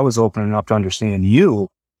teacher, I was open enough to understand you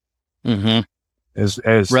as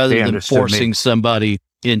rather than forcing somebody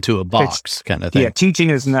into a box kind of thing. Yeah. Teaching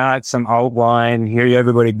is not some outline. Here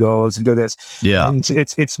everybody goes and do this. Yeah.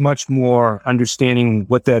 It's much more understanding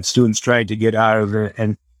what that student's trying to get out of it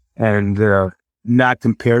and not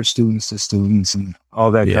compare students to students and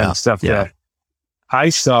all that kind of stuff that I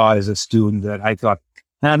saw as a student that I thought,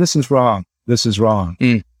 this is wrong. This is wrong.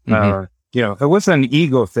 You know, it wasn't an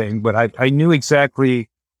ego thing, but I knew exactly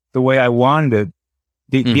the way I wanted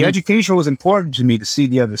it. The education was important to me to see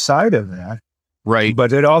the other side of that. Right.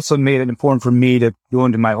 But it also made it important for me to go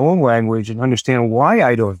into my own language and understand why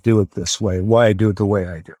I don't do it this way, why I do it the way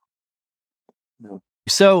I do.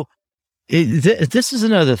 So this is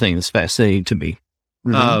another thing that's fascinating to me.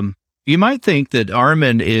 You might think that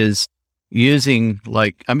Armin is using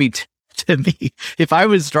to me, if I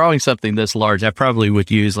was drawing something this large, I probably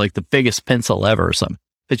would use like the biggest pencil ever or something.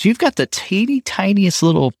 But you've got the teeny tiniest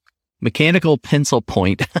little mechanical pencil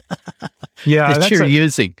point that you're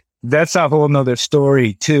using. That's a whole nother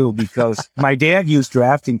story too, because my dad used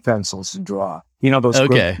drafting pencils to draw. You know,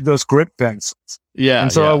 those grip pencils. Yeah.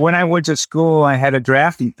 And so when I went to school, I had a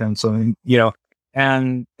drafting pencil, and, you know,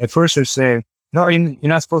 and at first they're saying, no, you're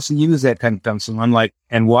not supposed to use that kind of pencil. I'm like,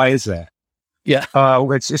 and why is that? Yeah.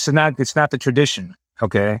 It's not the tradition.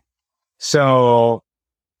 Okay. So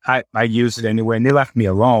I used it anyway, and they left me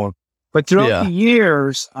alone. But throughout the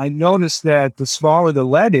years, I noticed that the smaller the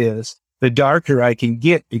lead is, the darker I can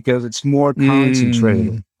get because it's more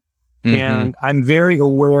concentrated. And I'm very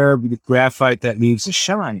aware of the graphite that leaves a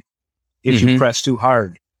shine if you press too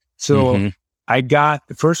hard. So I got,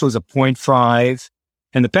 the first was a 0.5,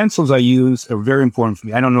 and the pencils I use are very important for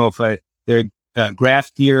me. I don't know if they're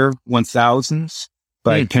Graph Gear 1000s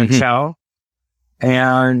by Pentel.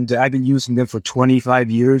 And I've been using them for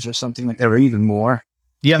 25 years or something like that, or even more.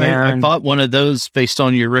 Yeah, I bought one of those based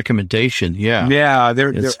on your recommendation. Yeah. Yeah,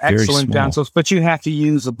 they're excellent pencils, but you have to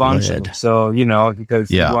use a bunch of them. So,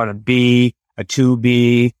 because you want a B, a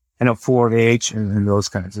 2B, and a 4H, and those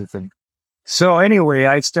kinds of things. So anyway,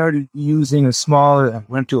 I started using a smaller, I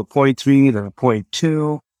went to a 0.3, then a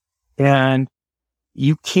 0.2, and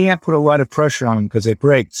you can't put a lot of pressure on them because they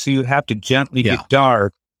break. So you have to gently get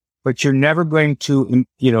dark, but you're never going to,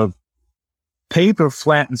 paper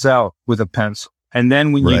flattens out with a pencil. And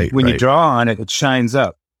then when you draw on it, it shines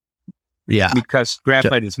up. Yeah. Because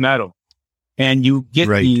graphite is metal. And you get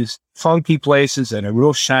these funky places that are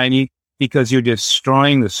real shiny because you're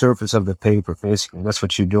destroying the surface of the paper, basically. That's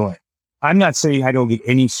what you're doing. I'm not saying I don't get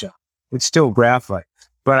any stuff. It's still graphite.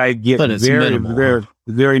 But I get very, very,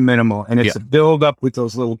 very minimal. And it's a build up with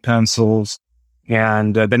those little pencils.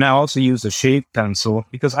 And then I also use a shape pencil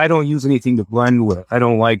because I don't use anything to blend with. I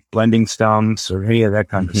don't like blending stumps or any of that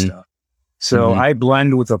kind of stuff. So I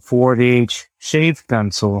blend with a 4H shape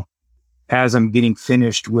pencil as I'm getting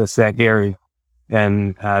finished with that area.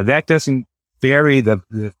 And that doesn't vary the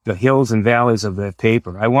hills and valleys of the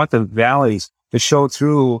paper. I want the valleys to show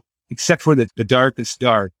through, except for the darkest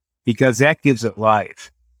dark, because that gives it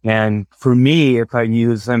life. And for me, if I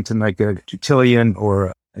use something like a Tutilian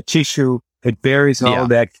or a tissue, it buries all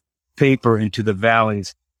that paper into the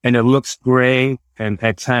valleys, and it looks gray, and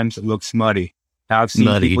at times it looks muddy. Now, I've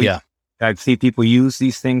seen people use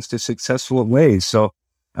these things to successful ways. So,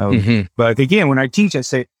 but again, when I teach, I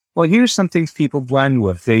say, well, here's some things people blend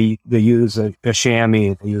with. They use a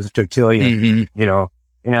chamois, they use a Tertullian,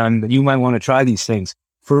 and you might want to try these things.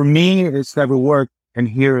 For me, it's never worked, and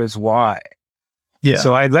here is why. Yeah.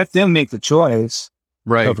 So I let them make the choice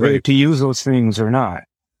to use those things or not.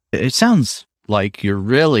 It sounds like you're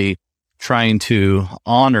really trying to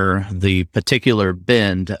honor the particular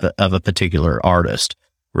bend of a particular artist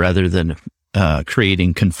rather than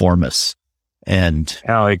creating conformists and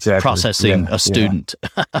processing a student.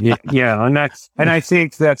 And I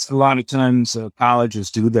think that's a lot of times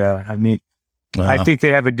colleges do that. I mean, I think they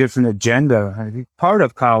have a different agenda. I think part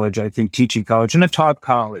of college, teaching college, and I've taught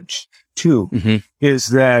college too, is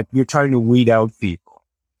that you're trying to weed out people.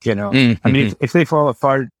 I mean, if they fall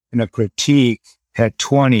apart in a critique at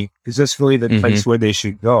 20, is this really the place where they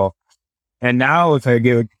should go? And now if I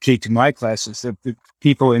give a critique to my classes, the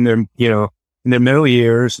people in their, in their middle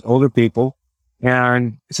years, older people,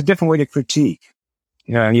 and it's a different way to critique.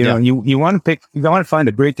 You want to find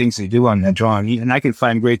the great things they do on that drawing, and I can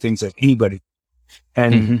find great things at anybody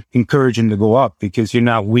and encourage them to go up because you're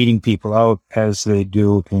not weeding people out as they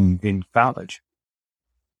do in college.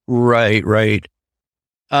 Right.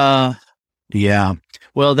 Yeah.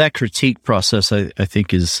 Well, that critique process, I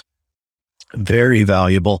think, is very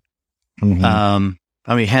valuable.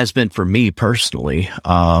 It has been for me personally,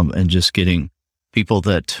 and just getting people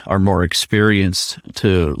that are more experienced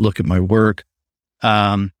to look at my work.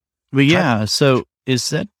 So is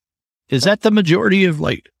that the majority of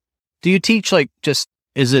do you teach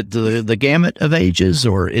is it the gamut of ages,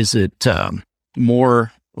 or is it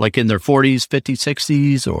more like in their 40s, 50s,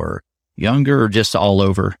 60s, or younger, or just all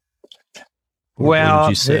over? Well, would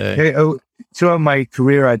you say? Throughout my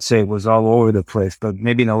career, I'd say it was all over the place, but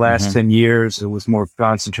maybe in the last 10 years, it was more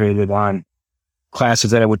concentrated on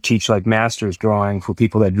classes that I would teach, like master's drawing for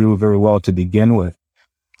people that drew very well to begin with.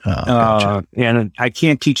 Gotcha. And I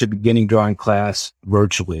can't teach a beginning drawing class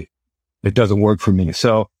virtually. It doesn't work for me.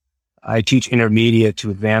 So I teach intermediate to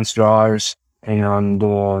advanced drawers, and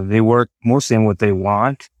they work mostly on what they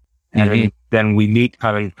want. And then we meet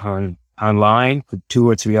online for 2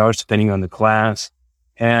 or 3 hours, depending on the class.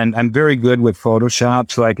 And I'm very good with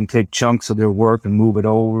Photoshop, so I can take chunks of their work and move it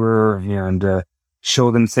over and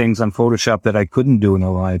show them things on Photoshop that I couldn't do in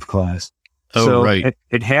a live class.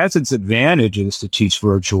 It has its advantages to teach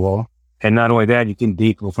virtual. And not only that, you can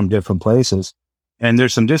meet people from different places. And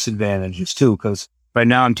there's some disadvantages too, because right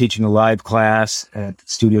now I'm teaching a live class at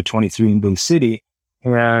Studio 23 in Boone City.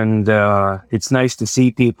 And it's nice to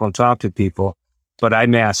see people and talk to people, but I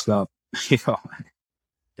mask up,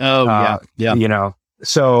 Oh, yeah. You know,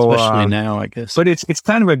 so especially now, I guess. But it's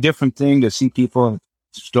kind of a different thing to see people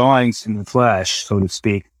drawings in the flesh, so to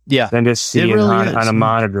speak, than just see it on a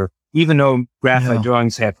monitor. Even though graphite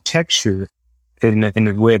drawings have texture in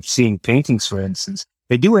the way of seeing paintings, for instance,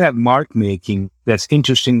 they do have mark making that's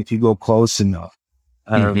interesting if you go close enough.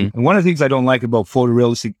 And one of the things I don't like about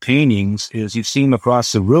photorealistic paintings is you see them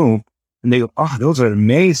across the room and they go, oh, those are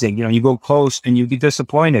amazing. You know, you go close and you get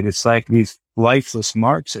disappointed. It's like these lifeless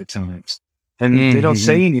marks at times. And they don't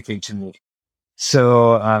say anything to me.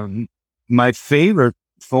 So my favorite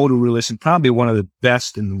photorealist, and probably one of the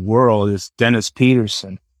best in the world, is Dennis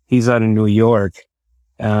Peterson. He's out of New York.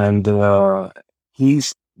 And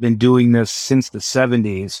he's been doing this since the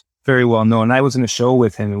 70s, very well known. I was in a show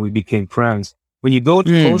with him and we became friends. When you go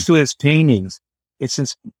close to his paintings, it's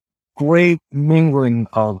this great mingling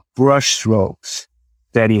of brush strokes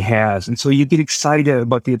that he has. And so you get excited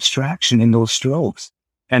about the abstraction in those strokes.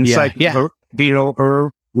 And it's like, do you know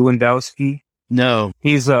Irv Lewandowski? No.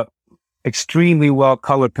 He's a extremely well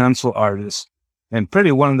colored pencil artist and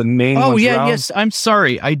pretty one of the main ones. Oh, yeah, around. yes. I'm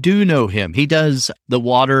sorry. I do know him. He does the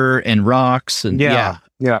water and rocks. And yeah.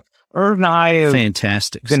 Irv and I have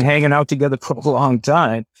fantastic been hanging out together for a long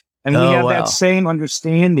time. And we have that same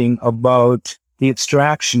understanding about the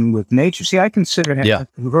abstraction with nature. See, I consider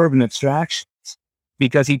Irv an abstraction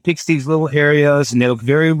because he picks these little areas and they look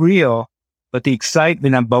very real, but the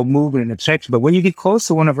excitement about movement and abstraction. But when you get close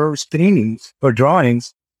to one of Irv's paintings or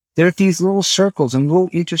drawings, there are these little circles and little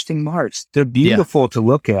interesting marks. They're beautiful to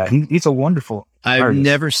look at. He's a wonderful artist.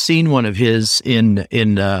 Never seen one of his in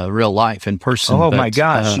real life, in person. Oh, my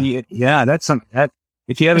gosh. That's something that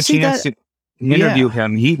if you have a chance to interview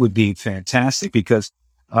him, he would be fantastic because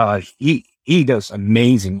he does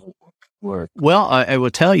amazing work. Well, I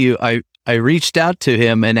will tell you, I reached out to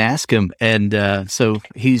him and asked him, and so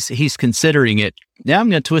he's considering it. Now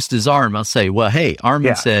I'm going to twist his arm. I'll say, well, hey,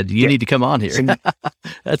 Armin said you need to come on here.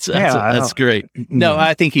 That's great. No,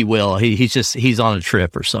 I think he will. He's on a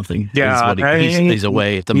trip or something. Yeah, he's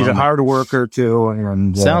away at the moment. He's a hard worker too,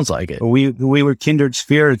 and sounds like it. We were kindred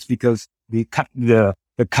spirits because the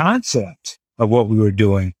concept of what we were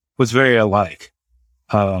doing was very alike.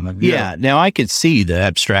 Now I could see the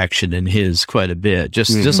abstraction in his quite a bit,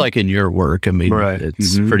 just like in your work. I mean,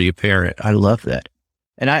 it's pretty apparent. I love that.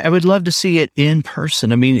 And I would love to see it in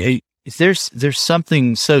person. I mean, there's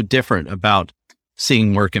something so different about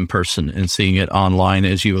seeing work in person and seeing it online,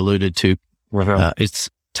 as you alluded to.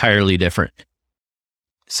 It's entirely different.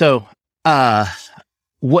 So,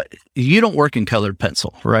 what you don't work in colored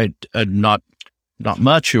pencil, right? Not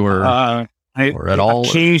much, or at all.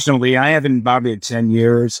 Occasionally, I haven't probably 10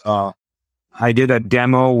 years. I did a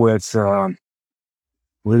demo with what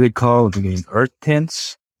do they call it again? Earth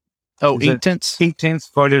tints. Oh, ink tints? Ink tints.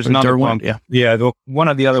 Oh, there's another one. Yeah. One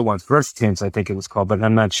of the other ones, Earth tints, I think it was called, but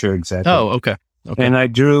I'm not sure exactly. Oh, okay. And I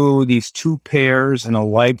drew these two pears and a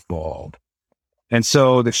light bulb. And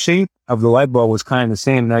so the shape of the light bulb was kind of the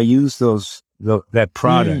same. And I used that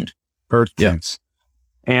product, Earth tints.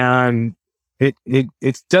 And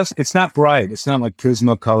it's not bright. It's not like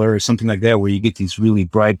Prismacolor or something like that where you get these really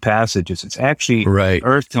bright passages. It's actually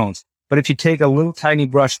earth tones. But if you take a little tiny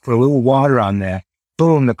brush, put a little water on that,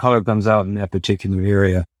 boom, the color comes out in that particular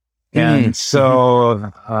area. And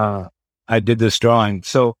so I did this drawing.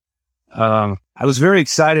 So I was very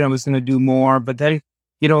excited. I was going to do more. But then,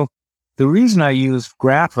 the reason I use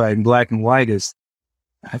graphite and black and white is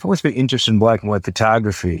I've always been interested in black and white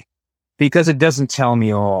photography because it doesn't tell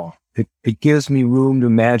me all. It gives me room to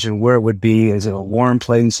imagine where it would be. Is it a warm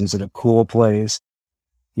place? Is it a cool place?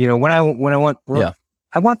 When I want,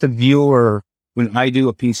 I want the viewer, when I do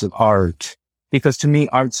a piece of art, because to me,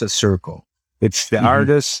 art's a circle. It's the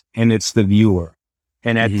artist and it's the viewer.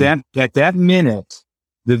 And at that minute,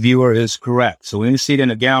 the viewer is correct. So when you see it in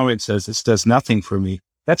a gallery, it says, this does nothing for me.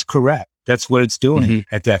 That's correct. That's what it's doing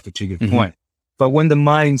at that particular point. But when the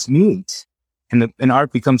minds meet and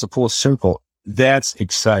art becomes a full circle, that's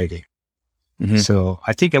exciting. So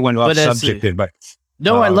I think I went off subject there, but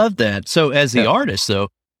no, I love that. So as the artist, though,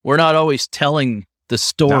 we're not always telling the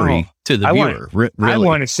story to the viewer. Really. I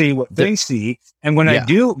want to see what they see, and when I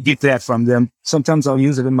do get that from them, sometimes I'll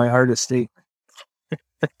use it in my artist statement.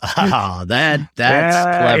 That's clever.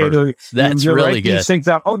 That's really good. These things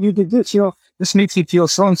out. Oh, you did this. This makes you feel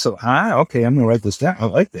so and so. Okay, I'm gonna write this down. I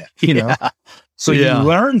like that. So you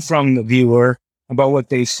learn from the viewer about what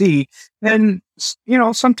they see. And,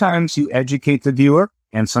 sometimes you educate the viewer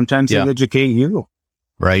and sometimes they educate you.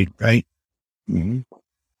 Right.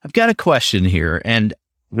 I've got a question here. And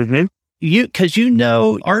because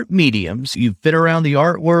art mediums, you've been around the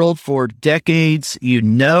art world for decades,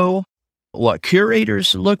 what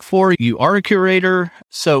curators look for. You are a curator.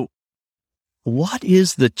 So what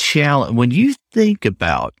is the challenge when you think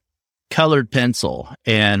about colored pencil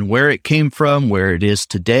and where it came from, where it is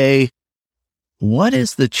today? What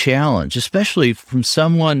is the challenge, especially from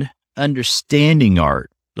someone understanding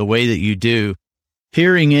art the way that you do,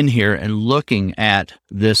 peering in here and looking at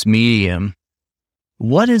this medium?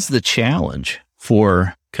 What is the challenge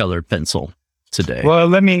for colored pencil today? Well,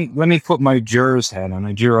 let me put my juror's hat on.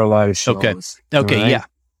 I juror a lot of shows. Okay. Right?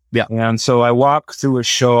 Yeah. And so I walk through a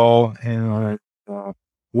show, and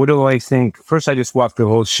what do I think? First, I just walk the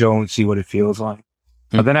whole show and see what it feels like.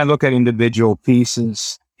 Mm-hmm. Then I look at individual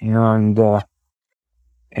pieces, and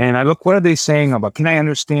I look, what are they saying about? Can I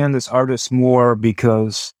understand this artist more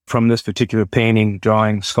because from this particular painting,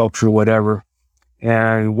 drawing, sculpture, whatever?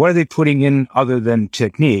 And what are they putting in other than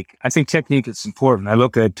technique? I think technique is important. I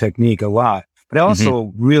look at technique a lot, but I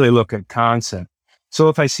also really look at concept. So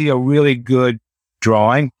if I see a really good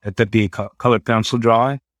drawing, that be a colored pencil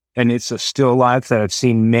drawing, and it's a still life that I've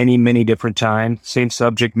seen many, many different times, same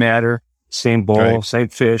subject matter, same bowl, same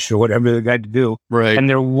fish, or whatever the guy to do. Right. And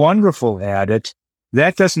they're wonderful at it.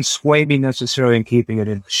 That doesn't sway me necessarily in keeping it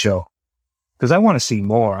in the show. Because I want to see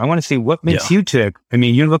more. I want to see what makes you tick. I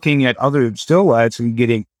mean, you're looking at other still lives and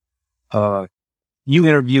getting, you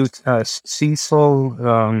interviewed Cecile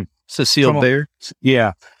Baird.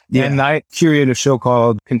 Yeah. And I curated a show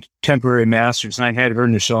called Contemporary Masters, and I had her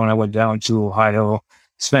in the show, and I went down to Ohio,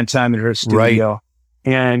 spent time in her studio. Right.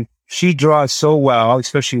 And she draws so well,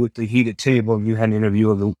 especially with the heated table. You had an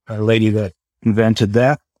interview of the lady that invented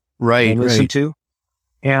that. Right. Listen to.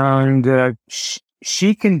 And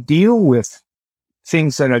she can deal with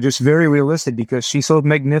things that are just very realistic because she's so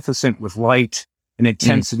magnificent with light and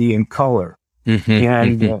intensity and color.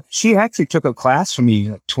 She actually took a class from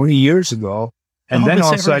me 20 years ago. And then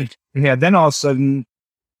all of a sudden,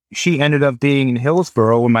 she ended up being in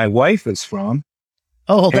Hillsborough, where my wife is from.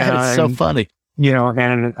 Oh, that is so funny. You know,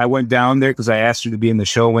 and I went down there because I asked her to be in the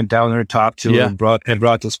show, went down there and talked to her and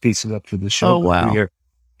brought those pieces up for the show. Oh, wow. Here.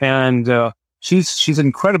 And she's an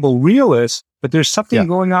incredible realist, but there's something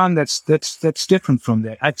going on that's different from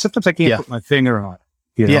that. Sometimes I can't put my finger on it.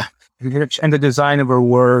 You know? And the design of her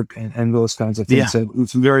work and those kinds of things. It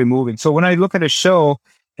was very moving. So when I look at a show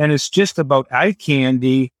and it's just about eye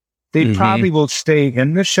candy, they probably will stay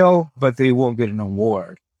in the show, but they won't get an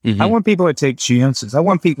award. I want people to take chances. I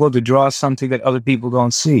want people to draw something that other people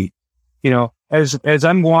don't see. You know, as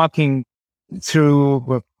I'm walking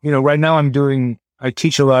through, right now I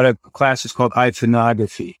teach a lot of classes called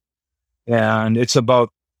iPhoneography, and it's about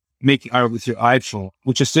making art with your iPhone,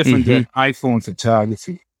 which is different than iPhone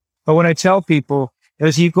photography. But when I tell people,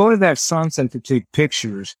 as you go to that sunset to take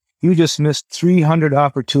pictures, you just missed 300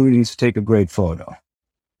 opportunities to take a great photo.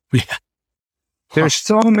 Yeah. There's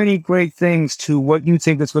so many great things to what you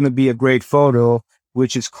think is going to be a great photo,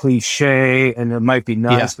 which is cliche and it might be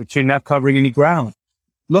nice, but you're not covering any ground.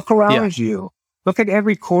 Look around you. Look at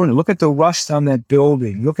every corner. Look at the rust on that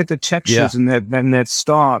building. Look at the textures in that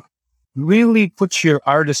stalk. Really put your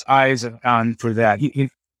artist's eyes on for that.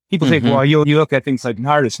 People think, well, you look at things like an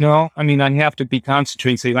artist. No, I mean, I have to be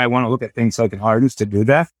concentrating, saying I want to look at things like an artist to do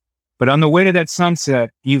that. But on the way to that sunset,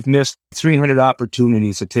 you've missed 300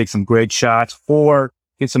 opportunities to take some great shots or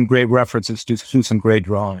get some great references to some great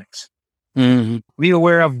drawings. Be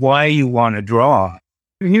aware of why you want to draw.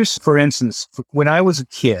 Here's, for instance, when I was a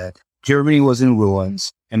kid, Germany was in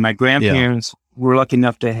ruins, and my grandparents were lucky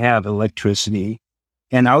enough to have electricity.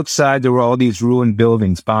 And outside, there were all these ruined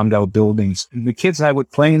buildings, bombed out buildings. And the kids and I would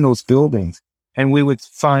play in those buildings, and we would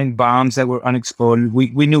find bombs that were unexploded.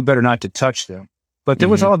 We knew better not to touch them. But there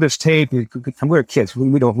was all this tape. We were kids.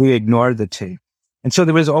 We ignored the tape. And so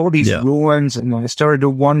there was all these ruins, and I started to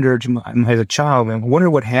wonder as a child, I wonder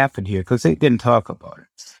what happened here, because they didn't talk about it.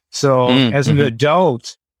 So as an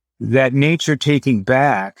adult, that nature taking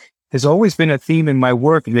back has always been a theme in my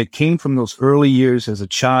work, and it came from those early years as a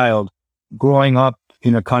child, growing up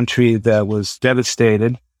in a country that was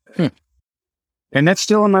devastated. And that's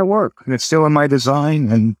still in my work, and it's still in my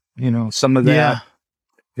design, and, some of that,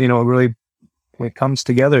 really, it comes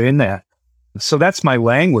together in that. So that's my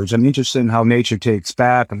language. I'm interested in how nature takes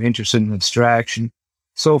back. I'm interested in abstraction.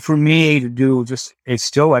 So for me to do just a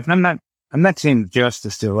still life, and I'm not saying just a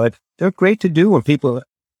still life, they're great to do when people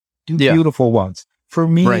do beautiful ones. For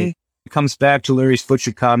me, it comes back to Larry's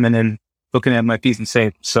Butcher comment and looking at my piece and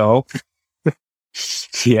saying, so,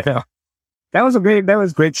 that was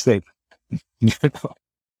great statement.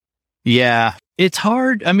 Yeah, it's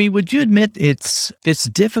hard. I mean, would you admit it's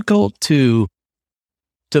difficult to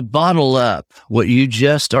bottle up what you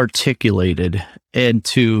just articulated and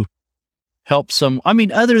to help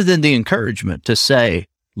other than the encouragement to say,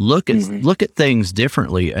 look at things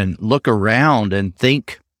differently and look around and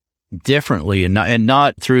think differently and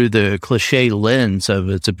not through the cliche lens of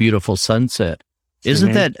it's a beautiful sunset.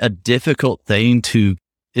 Isn't that a difficult thing to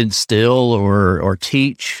instill or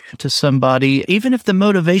teach to somebody, even if the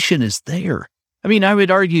motivation is there? I mean, I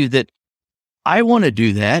would argue that I want to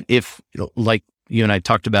do that if, like you and I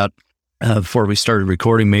talked about before we started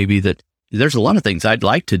recording, maybe that there's a lot of things I'd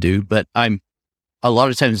like to do, but I'm a lot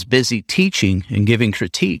of times busy teaching and giving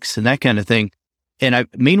critiques and that kind of thing. And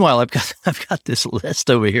meanwhile, I've got this list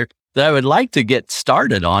over here that I would like to get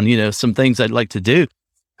started on, some things I'd like to do.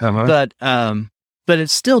 But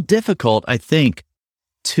it's still difficult, I think,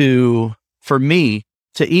 for me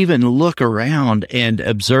to even look around and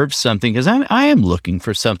observe something, because I am looking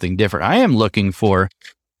for something different. I am looking for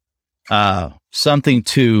something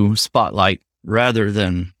to spotlight rather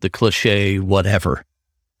than the cliche whatever,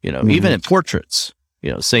 even in portraits,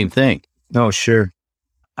 same thing. Oh, sure.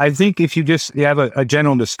 I think if you just have a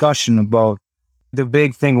general discussion about the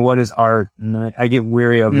big thing, what is art? And I get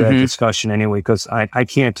weary of that discussion anyway, because I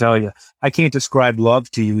can't tell you, I can't describe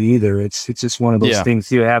love to you either. It's just one of those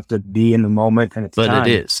things you have to be in the moment and it's time,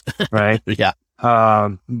 it is. Right? Yeah.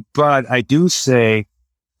 But I do say,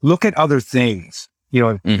 look at other things,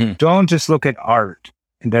 don't just look at art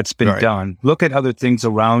and that's been done. Look at other things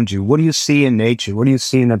around you. What do you see in nature? What do you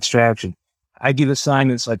see in abstraction? I give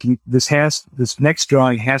assignments like this next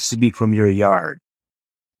drawing has to be from your yard.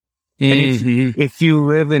 And if you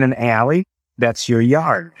live in an alley, that's your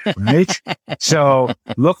yard, right? So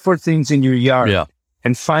look for things in your yard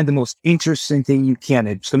and find the most interesting thing you can.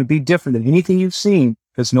 It's going to be different than anything you've seen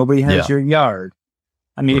because nobody has your yard.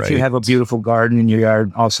 I mean, if you have a beautiful garden in your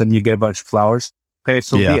yard, all of a sudden you get a bunch of flowers. Okay,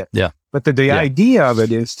 so be it. Yeah. But the idea of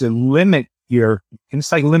it is to limit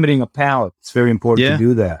it's like limiting a palette. It's very important to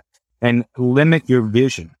do that and limit your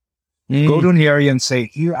vision. Go to an area and say,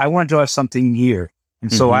 here, I want to draw something here.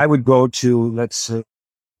 And so I would go to, let's say,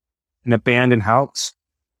 an abandoned house.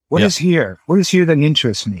 What is here? What is here that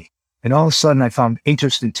interests me? And all of a sudden I found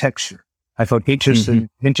interest in texture. I found interesting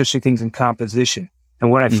things in composition. And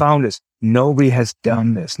what I found is nobody has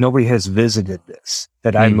done this. Nobody has visited this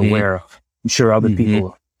that I'm aware of. I'm sure other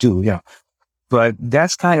people do, But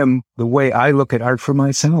that's kind of the way I look at art for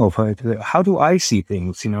myself. How do I see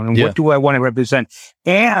things, and what do I want to represent?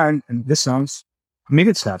 And this sounds, maybe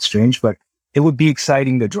it's not strange, but it would be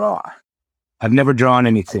exciting to draw. I've never drawn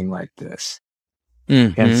anything like this.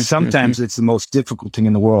 And sometimes it's the most difficult thing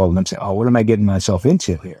in the world. And I'm saying, what am I getting myself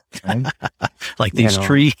into here? Right? Like these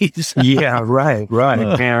trees. Right.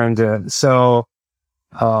 And so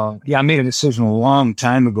I made a decision a long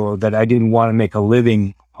time ago that I didn't want to make a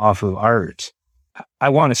living off of art. I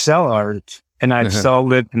want to sell art, and I've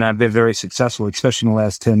sold it, and I've been very successful, especially in the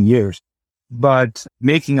last 10 years. But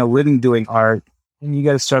making a living doing art, and you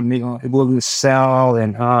got to start able to sell,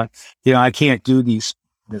 and I can't do this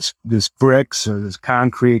bricks or this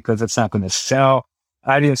concrete because it's not going to sell.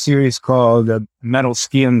 I did a series called Metal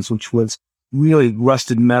Skins, which was really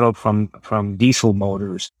rusted metal from diesel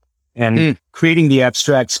motors, and creating the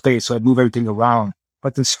abstract space. So I'd move everything around.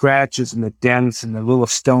 But the scratches and the dents and the little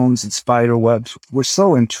stones and spider webs were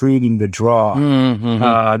so intriguing to draw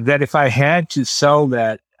that if I had to sell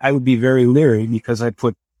that, I would be very leery because I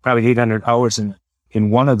put probably 800 hours in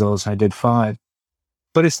one of those. I did 5.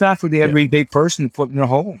 But it's not for the everyday person to put in their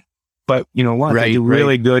home. But you know what? They do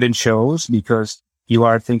really good in shows because you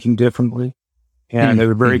are thinking differently. And they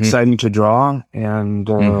were very exciting to draw. And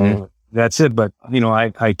that's it. But,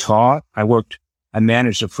 I taught. I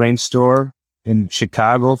managed a frame store in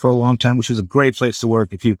Chicago for a long time, which was a great place to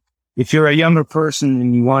work. If you're a younger person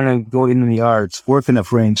and you want to go into the arts, work in a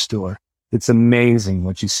frame store. It's amazing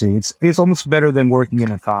what you see. It's almost better than working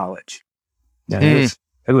in a college. It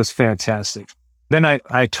was fantastic. Then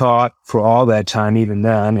I taught for all that time, even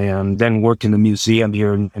then, and then worked in the museum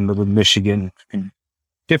here in Michigan in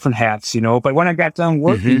different hats, But when I got done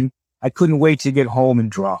working, I couldn't wait to get home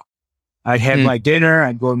and draw. I'd have my dinner.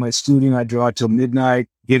 I'd go to my studio. I'd draw till midnight,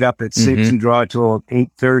 get up at 6 and draw till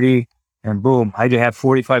 8:30. And boom, I'd have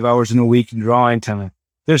 45 hours in a week in drawing time.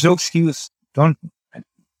 There's no excuse. Don't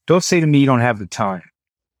say to me you don't have the time.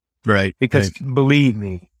 Right. Because believe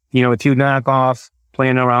me, if you knock off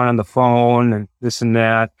playing around on the phone and this and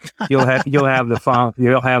that, you'll have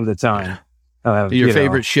the time. Your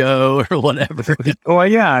favorite show or whatever. Oh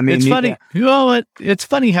yeah. I mean, it's funny. It's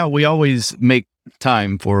funny how we always make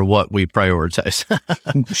time for what we prioritize.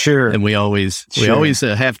 Sure. And we always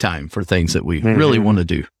have time for things that we really want to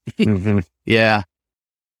do. Yeah.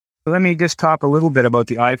 Let me just talk a little bit about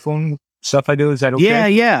the iPhone stuff I do? Is that okay?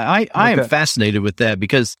 Yeah. I am fascinated with that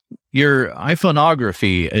because your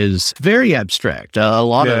iPhoneography is very abstract. A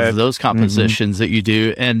lot of those compositions that you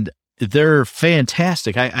do, and they're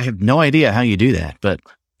fantastic. I have no idea how you do that, but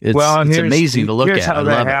it's amazing to look at. Here's how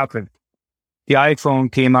that happened. The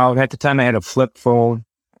iPhone came out. At the time, I had a flip phone,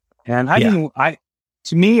 and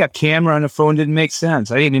to me, a camera on a phone didn't make sense.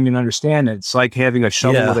 I didn't even understand it. It's like having a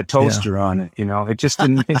shovel with a toaster on it. It just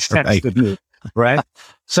didn't make sense to me. Right.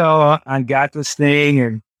 So I got this thing,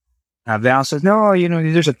 and Val says, no,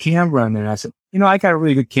 there's a camera on there. And I said, I got a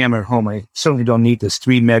really good camera at home. I certainly don't need this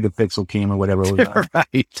 3 megapixel camera, whatever it was.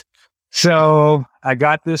 Right. So I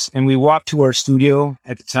got this, and we walked to our studio.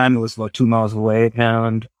 At the time, it was about 2 miles away.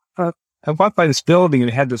 And I walked by this building, and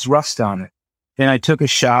it had this rust on it. And I took a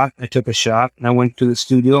shot, and I went to the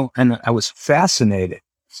studio, and I was fascinated.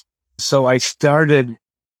 So I was going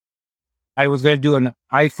to do an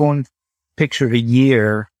iPhone picture a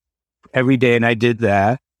year every day, and I did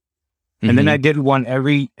that. And then I did one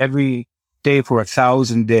every day for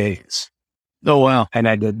 1,000 days. Oh, wow. And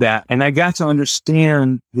I did that. And I got to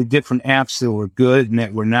understand the different apps that were good and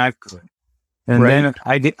that were not good. And then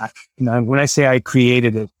I did, when I say I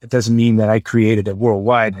created it, it doesn't mean that I created it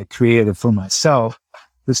worldwide. I created it for myself,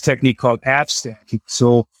 this technique called app stacking.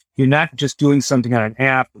 So you're not just doing something on an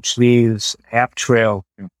app, which leaves app trail.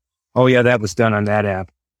 Oh yeah, that was done on that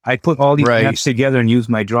app. I put all these apps together and use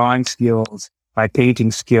my drawing skills, my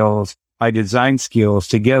painting skills, my design skills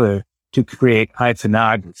together to create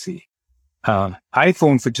iPhoneography.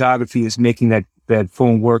 iPhone photography is making that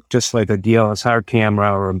phone work just like a DSLR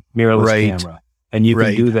camera or a mirrorless camera. And you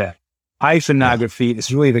can do that. iPhoneography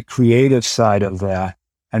is really the creative side of that.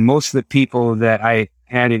 And most of the people that I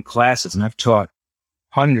had in classes, and I've taught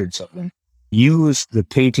hundreds of them, use the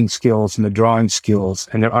painting skills and the drawing skills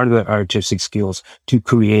and their other artistic skills to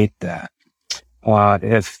create that.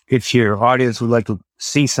 If your audience would like to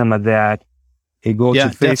see some of that, they go to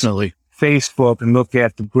Facebook and look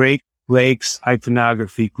at the Great Lakes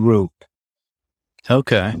IPhoneography Group.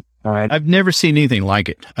 Okay. All right. I've never seen anything like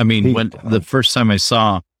it. I mean, when the first time I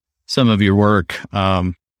saw some of your work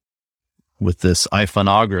with this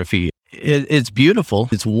iPhoneography, it's beautiful.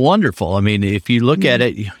 It's wonderful. I mean, if you look at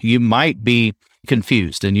it, you might be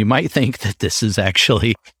confused and you might think that this is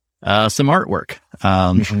actually some artwork.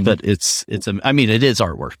 But it is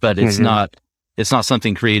artwork, but it's not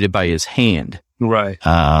something created by his hand. Right.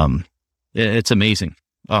 It's amazing.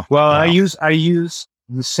 Oh, well, wow. I use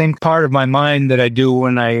the same part of my mind that I do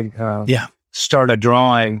when I start a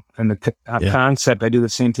drawing and the concept. I do the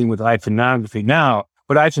same thing with iPhoneography. Now,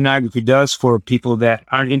 what iPhoneography does for people that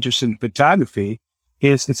aren't interested in photography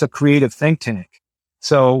is it's a creative think tank.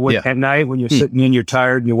 So at night when you're sitting in, you're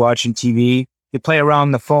tired and you're watching TV, you play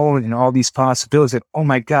around the phone and all these possibilities that, oh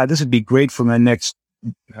my God, this would be great for my next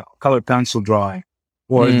colored pencil drawing.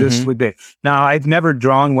 Or this would be. Now, I've never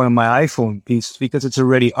drawn one of my iPhone pieces because it's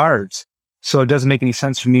already art. So it doesn't make any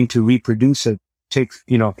sense for me to reproduce it. Take,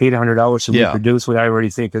 $800 to reproduce what I already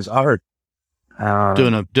think is art.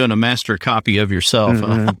 Doing a master copy of yourself.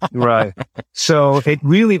 Right. So it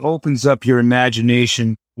really opens up your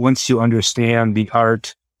imagination once you understand the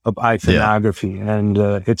art of iPhoneography. And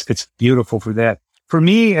it's beautiful for that. For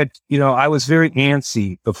me, I was very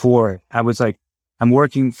antsy before. I was like, I'm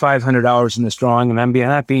working 500 hours in this drawing and I'm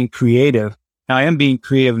not being creative. Now I am being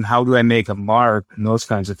creative in how do I make a mark and those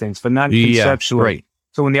kinds of things, but not conceptually. Right.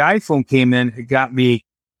 So when the iPhone came in, it got me,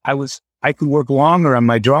 I could work longer on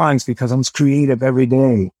my drawings because I was creative every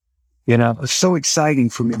day. It was so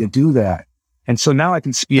exciting for me to do that. And so now I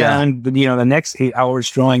can spend, the next 8 hours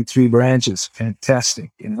drawing 3 branches.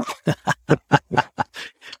 Fantastic,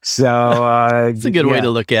 So it's a good way to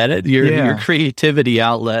look at it. Your creativity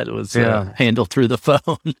outlet was handled through the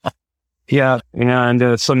phone.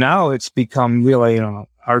 And so now it's become really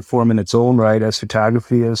art form in its own right, as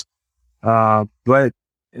photography is. But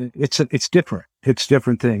it's different. It's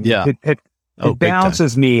different thing. Yeah, it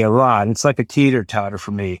balances me a lot. It's like a teeter-totter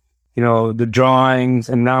for me. The drawings,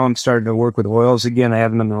 and now I'm starting to work with oils again. I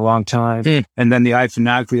haven't done them in a long time. And then the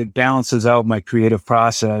iPhoneography, it balances out my creative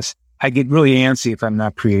process. I get really antsy if I'm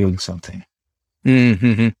not creating something.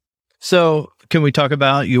 So can we talk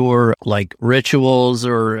about your rituals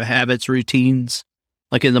or habits, routines,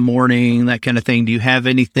 like in the morning, that kind of thing? Do you have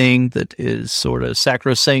anything that is sort of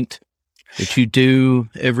sacrosanct that you do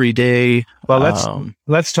every day? Well,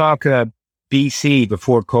 let's talk BC,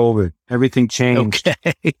 before COVID. Everything changed.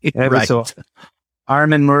 Right. So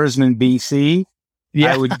Armin Mersman, BC.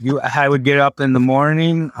 Yeah. I would get up in the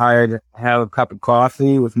morning. I'd have a cup of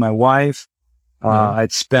coffee with my wife.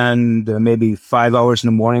 I'd spend maybe 5 hours in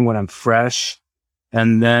the morning when I'm fresh.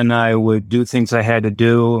 And then I would do things I had to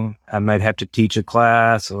do. I might have to teach a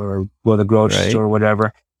class or go to the grocery store or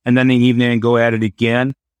whatever. And then in the evening, I'd go at it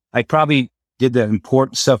again. I probably did the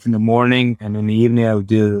important stuff in the morning, and in the evening, I would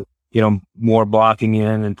do, more blocking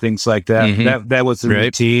in and things like that. Mm-hmm. That was the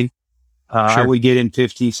routine. I would get in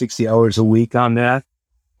 50, 60 hours a week on that.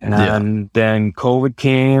 And then COVID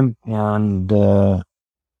came, and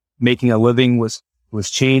making a living was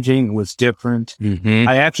changing, was different. Mm-hmm.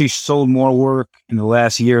 I actually sold more work in the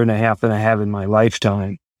last year and a half than I have in my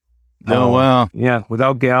lifetime. Oh, wow. Yeah,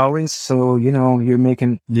 without galleries. So, you're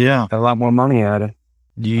making a lot more money at it.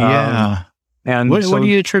 Yeah. And what do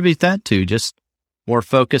you attribute that to? Just more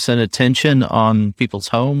focus and attention on people's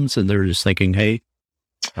homes, and they're just thinking, hey,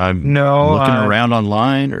 I'm looking around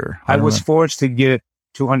online, or I was forced to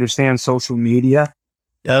understand social media.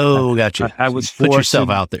 Oh, gotcha. I was forced put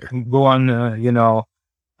yourself out there. Go on, on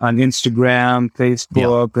Instagram,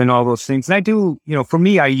 Facebook, and all those things. And I do, for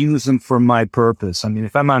me, I use them for my purpose. I mean,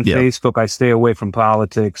 if I'm on Facebook, I stay away from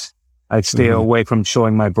politics. I stay away from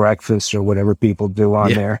showing my breakfast or whatever people do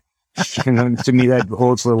on there. To me, that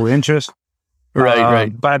holds little interest. Right.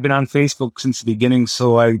 But I've been on Facebook since the beginning,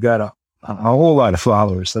 so I got a whole lot of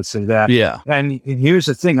followers. Let's say that. Yeah. And here's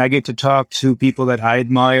the thing: I get to talk to people that I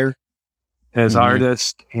admire as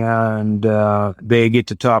artists, and they get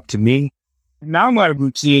to talk to me. Now my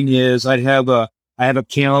routine is I have a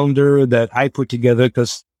calendar that I put together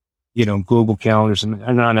because, Google calendars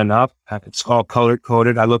are not enough. It's all color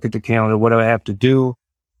coded. I look at the calendar. What do I have to do?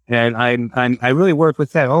 And I really work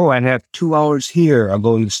with that. Oh, I have 2 hours here. I'll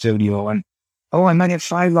go to the studio, and I might have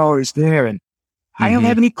 5 hours there, and I don't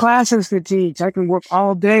have any classes to teach. I can work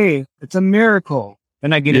all day. It's a miracle.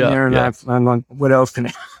 And I get in there, and I'm like, what else can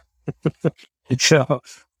I? So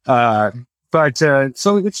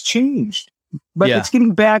it's changed, but it's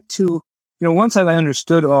getting back to, once I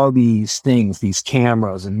understood all these things, these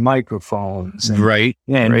cameras and microphones, and,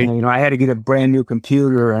 and I had to get a brand new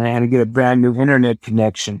computer, and I had to get a brand new internet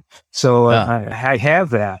connection. So I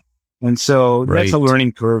have that. And so that's a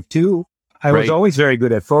learning curve too. I was always very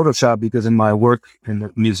good at Photoshop because in my work in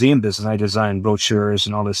the museum business, I designed brochures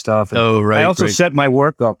and all this stuff. And I also set my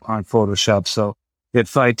work up on Photoshop. So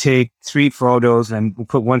if I take 3 photos and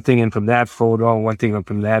put one thing in from that photo, one thing in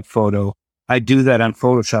from that photo, I do that on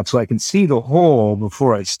Photoshop so I can see the whole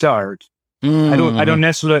before I start. Mm-hmm. I don't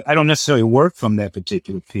necessarily work from that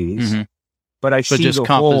particular piece, but I see just the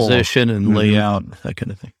composition whole. And layout, that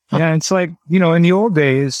kind of thing. Yeah, it's like, in the old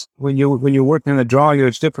days when you're working in the drawing,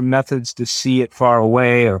 there's different methods to see it far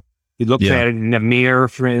away, or you look at it in a mirror,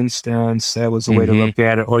 for instance. That was the way to look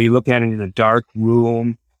at it. Or you look at it in a dark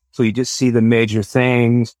room, so you just see the major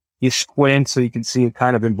things. You squint so you can see it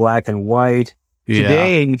kind of in black and white. Yeah.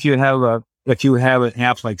 Today, if you have an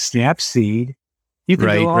app like Snapseed, you can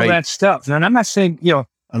do all that stuff. And I'm not saying,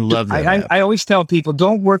 I love that. I always tell people,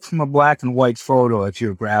 don't work from a black and white photo if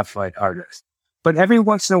you're a graphite artist. But every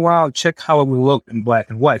once in a while, check how it will look in black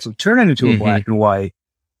and white. So turn it into a black and white.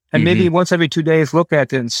 And maybe once every 2 days, look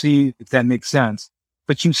at it and see if that makes sense.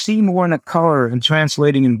 But you see more in the color and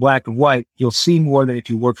translating in black and white. You'll see more than if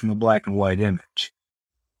you work from a black and white image.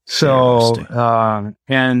 So,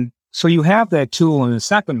 so you have that tool, and it's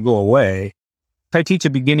not going to go away. If I teach a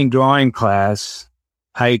beginning drawing class,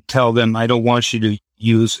 I tell them, I don't want you to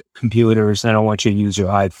use computers. I don't want you to use your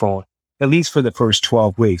iPhone, at least for the first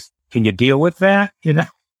 12 weeks. Can you deal with that?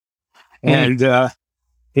 And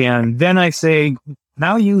then I say,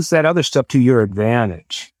 now use that other stuff to your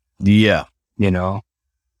advantage. Yeah.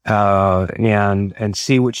 And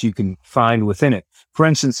see what you can find within it. For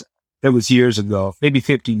instance, it was years ago, maybe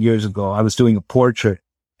 15 years ago, I was doing a portrait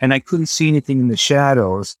and I couldn't see anything in the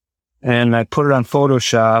shadows. And I put it on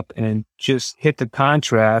Photoshop and just hit the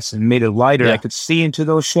contrast and made it lighter. I could see into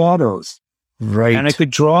those shadows. Right. And I could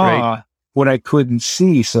draw what I couldn't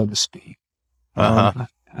see, so to speak. And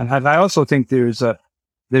I also think there's a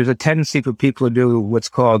tendency for people to do what's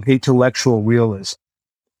called intellectual realism.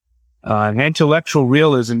 Intellectual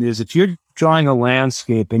realism is if you're drawing a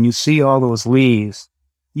landscape and you see all those leaves,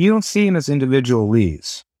 you don't see them as individual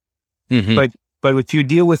leaves. But if you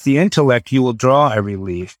deal with the intellect, you will draw every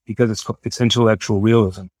leaf because it's intellectual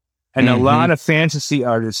realism. And a lot of fantasy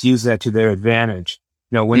artists use that to their advantage.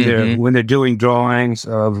 When they're doing drawings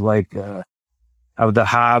of like of The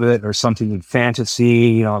Hobbit or something in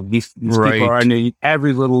fantasy, these people are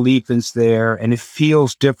every little leaf is there and it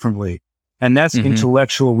feels differently. And that's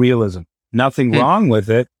intellectual realism. Nothing wrong with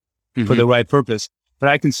it for the right purpose. But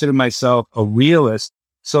I consider myself a realist,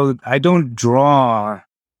 so I don't draw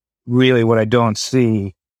really what I don't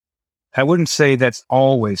see. I wouldn't say that's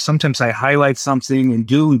always. Sometimes I highlight something and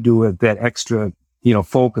do it that extra,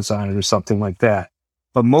 focus on it or something like that.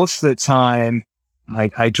 but most of the time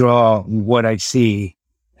I draw what I see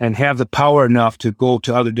and have the power enough to go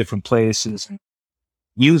to other different places and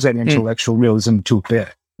use that intellectual realism to a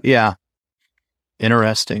bit. Yeah.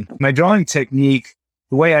 Interesting. My drawing technique,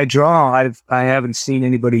 the way I draw, I haven't seen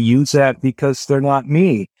anybody use that because they're not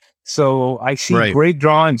me. So I see great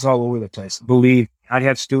drawings all over the place. Believe I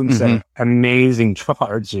have students that are amazing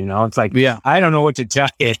drawers, it's like, I don't know what to tell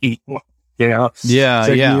you anymore, Yeah.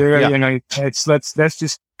 Let's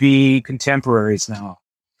just be contemporaries now.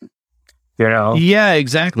 Yeah,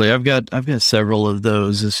 exactly. I've got several of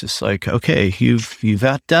those. It's just like, okay, you've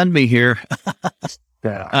outdone me here.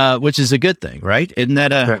 Which is a good thing, right? Isn't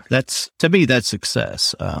that that's, to me, that's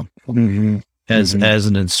success, as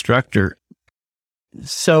an instructor.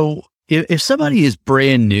 So if somebody is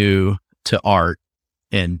brand new to art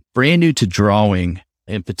and brand new to drawing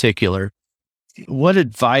in particular, what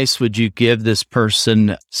advice would you give this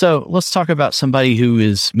person? So let's talk about somebody who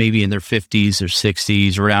is maybe in their 50s or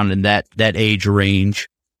 60s, around in that age range,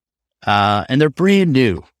 and they're brand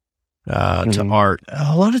new to art.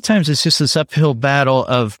 A lot of times it's just this uphill battle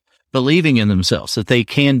of believing in themselves that they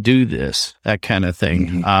can do this, that kind of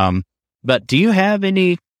thing. But do you have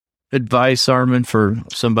any advice, Armin, for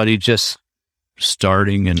somebody just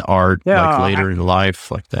starting in art, like later in life,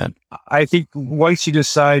 like that? I think once you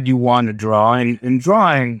decide you want to draw, and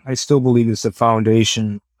drawing, I still believe is the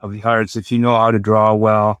foundation of the arts. If you know how to draw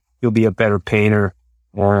well, you'll be a better painter.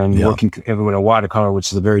 And working with a watercolor,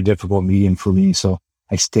 which is a very difficult medium for me, so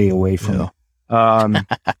I stay away from it.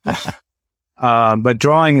 But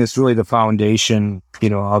drawing is really the foundation,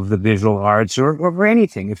 of the visual arts or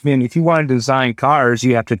anything. If you want to design cars,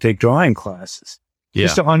 you have to take drawing classes.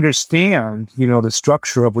 Just to understand, the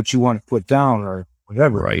structure of what you want to put down or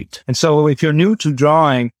whatever. Right. And so if you're new to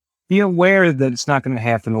drawing, be aware that it's not going to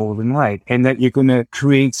happen overnight and that you're going to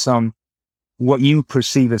create what you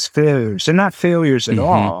perceive as failures. They're not failures at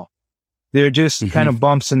all. They're just kind of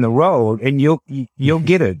bumps in the road, and you'll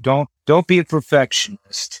get it. Don't be a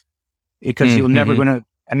perfectionist, because you're never going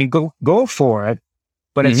to, go for it.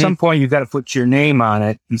 But at some point you've got to put your name on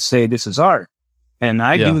it and say, this is art. And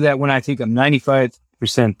I do that when I think I'm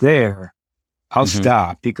 95% there. I'll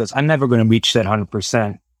stop, because I'm never going to reach that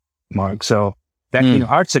 100% mark. So that,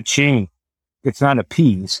 art's a chain. It's not a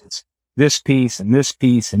piece. It's this piece and this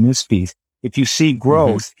piece and this piece. If you see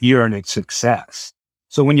growth, you're in a success.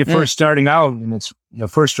 So when you're first starting out and it's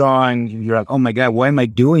first drawing, you're like, oh my God, why am I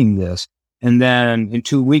doing this? And then in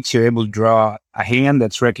 2 weeks, you're able to draw a hand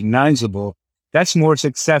that's recognizable. That's more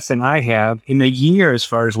success than I have in a year as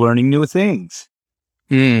far as learning new things.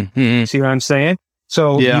 See what I'm saying?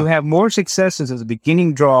 So you have more successes as a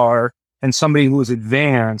beginning drawer and somebody who is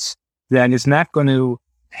advanced that is not going to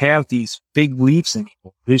have these big leaps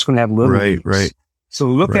anymore. They're just going to have little leaps. Right. So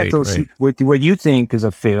look at those, what you think is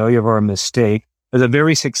a failure or a mistake as a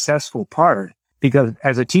very successful part, because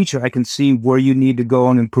as a teacher, I can see where you need to go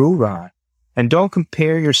and improve on. And don't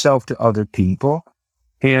compare yourself to other people.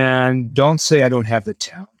 And don't say, I don't have the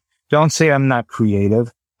talent. Don't say I'm not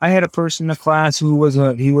creative. I had a person in the class who was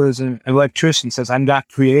an electrician. He says, I'm not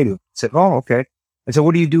creative. I said, oh, okay. I said,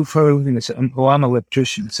 what do you do for a living? I said, I'm an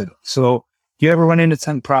electrician. I said, so do you ever run into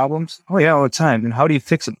some problems? Oh yeah, all the time. And how do you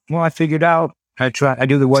fix them? Well, I figured out. I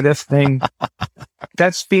do the what if thing.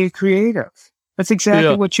 That's being creative. That's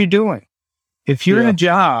exactly what you're doing. If you're in a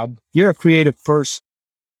job, you're a creative person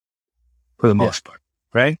for the most part,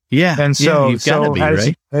 right? Yeah. And so, you've got to be,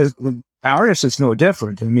 right? As artists, it's no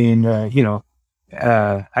different. I mean, I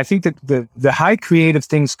think that the high creative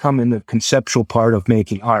things come in the conceptual part of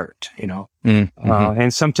making art,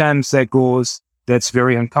 and sometimes that's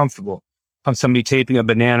very uncomfortable. Somebody taping a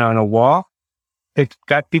banana on a wall, it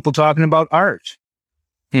got people talking about art,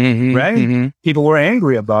 right? People were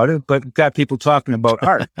angry about it, but it got people talking about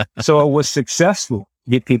art. So it was successful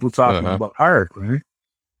to get people talking about art, right?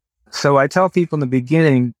 So I tell people in the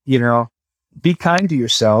beginning, be kind to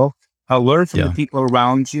yourself. Learn from the people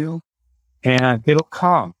around you, and it'll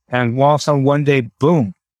come. And one day,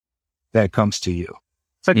 boom, that comes to you.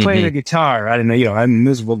 It's like playing a guitar. I don't know, I'm a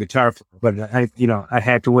miserable guitar player, but I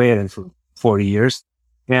had to weigh it for 40 years.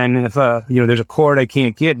 And if, there's a chord I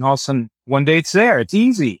can't get, and all of a sudden, one day it's there. It's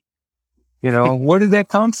easy. Where did that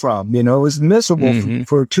come from? It was miserable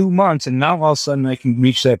for 2 months, and now all of a sudden I can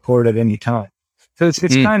reach that chord at any time. So it's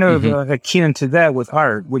kind of akin to that with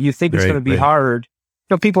art. What you think is going to be hard.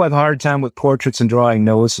 People have a hard time with portraits and drawing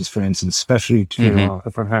noses, for instance, especially, and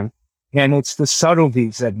it's the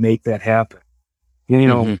subtleties that make that happen.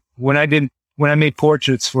 When I made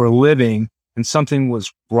portraits for a living and something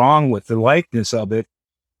was wrong with the likeness of it,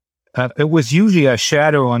 it was usually a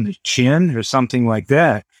shadow on the chin or something like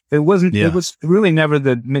that. It wasn't, it was really never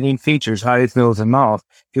the main features, eyes, nose, and mouth.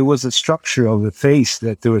 It was the structure of the face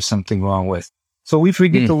that there was something wrong with. So we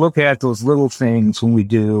forget to look at those little things when we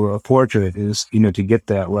do a portrait is, to get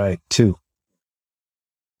that right too.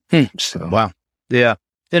 So. Wow. Yeah.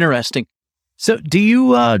 Interesting. So do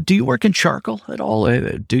you work in charcoal at all?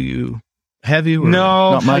 Have you?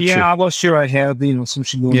 No, not much, well, sure I have,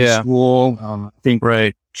 since going to school. I think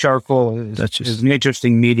charcoal is an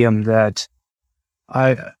interesting medium that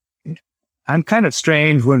I'm kind of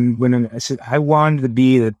strange when I said I wanted to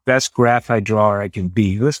be the best graphite drawer I can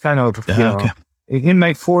be. It was kind of, in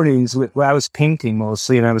my 40s, I was painting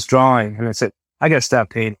mostly and I was drawing, and I said, I got to stop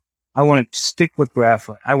painting. I want to stick with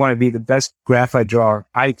graphite. I want to be the best graphite drawer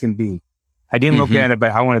I can be. I didn't look at it,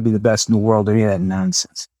 but I want to be the best in the world. Any of that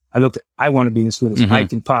nonsense. I want to be as good as I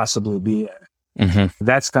can possibly be.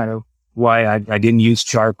 That's kind of why I didn't use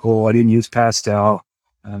charcoal. I didn't use pastel.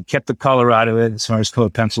 Kept the color out of it as far as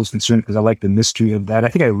colored pencil is concerned, because I like the mystery of that. I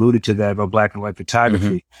think I alluded to that about black and white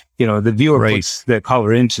photography. The viewer puts the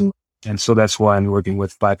color into it. And so that's why I'm working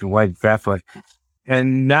with black and white graphite.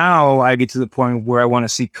 And now I get to the point where I want to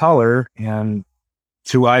see color, and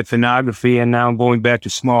through iconography, and now going back to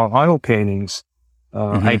small oil paintings,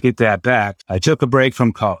 I get that back. I took a break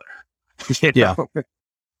from color.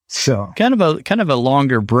 So kind of a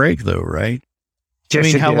longer break though, right?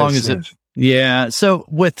 How long is it? Yeah. So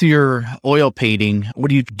with your oil painting, what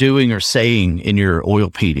are you doing or saying in your oil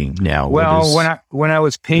painting now? Well, when I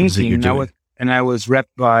was painting, I was repped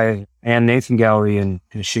by Ann Nathan Gallery in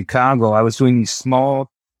Chicago, I was doing these small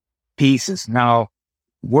pieces. Now,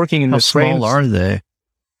 working in the frames. How small are they?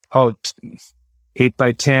 8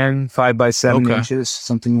 by 10, 5 by 7 inches,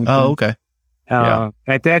 something like that. Oh, okay.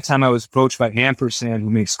 At that time, I was approached by Ampersand, who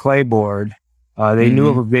makes clayboard. They knew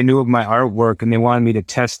of my artwork, and they wanted me to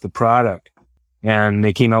test the product. And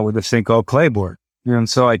they came out with this thing called clayboard. And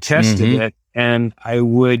so I tested it, and I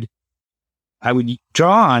would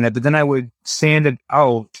draw on it, but then I would sand it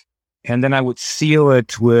out, and then I would seal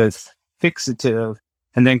it with fixative,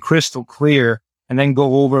 and then crystal clear, and then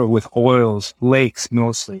go over it with oils, lakes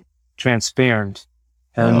mostly, transparent.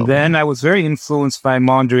 And then I was very influenced by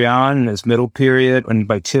Mondrian in his middle period, and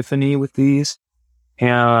by Tiffany with these.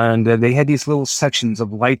 And they had these little sections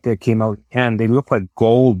of light that came out, and they looked like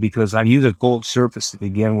gold because I used a gold surface to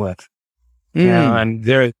begin with. And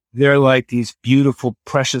they're like these beautiful,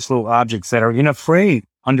 precious little objects that are in a frame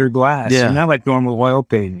under glass. They're not like normal oil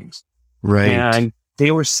paintings. Right. And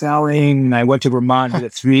they were selling, and I went to Vermont, did a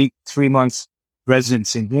three months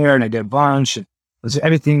residency there, and I did a bunch, and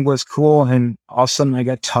everything was cool. And all of a sudden I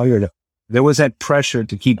got tired of it. There was that pressure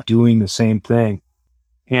to keep doing the same thing.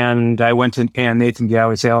 And I went to Ann Nathan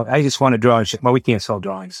Gallery and said, I just want to draw. Well, we can't sell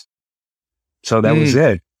drawings. So that was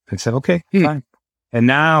it. I said, okay, fine. And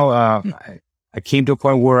now I came to a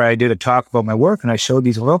point where I did a talk about my work, and I showed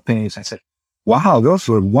these oil paintings. I said, wow, those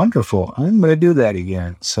were wonderful. I'm going to do that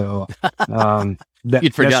again. So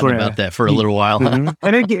you'd forgotten about that for a little while. And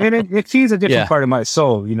it feeds a different part of my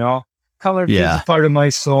soul, Color feeds a part of my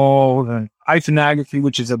soul. And iconography,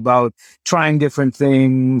 which is about trying different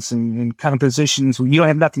things and compositions. You don't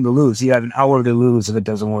have nothing to lose. You have an hour to lose if it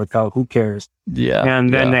doesn't work out. Who cares? Yeah.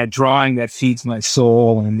 And then that drawing that feeds my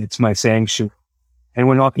soul, and it's my sanctuary. And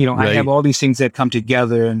when I have all these things that come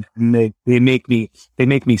together, and they make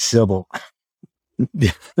me civil.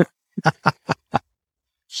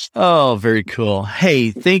 Oh, very cool.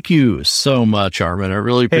 Hey, thank you so much, Armin. I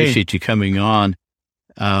really appreciate you coming on.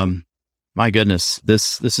 My goodness,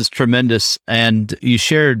 this is tremendous, and you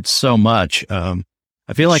shared so much. I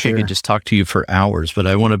feel like I could just talk to you for hours, but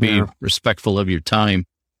I want to be respectful of your time.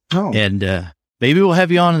 And maybe we'll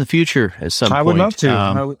have you on in the future at some point. I would love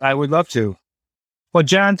to. I would love to. Well,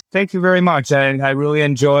 John, thank you very much. I really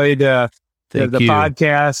enjoyed the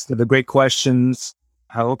podcast, the great questions.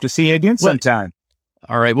 I hope to see you again sometime.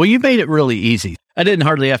 All right. Well, you made it really easy. I didn't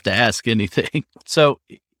hardly have to ask anything. So,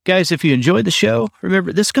 guys, if you enjoyed the show,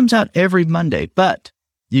 remember, this comes out every Monday, but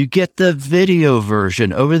you get the video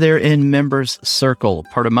version over there in Members Circle,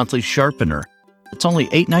 part of Monthly Sharpener. It's only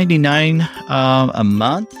 $8.99 a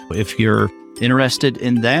month. If you're interested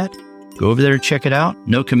in that, go over there and check it out.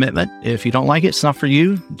 No commitment. If you don't like it, it's not for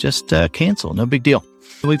you. Just cancel. No big deal.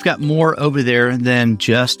 We've got more over there than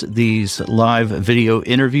just these live video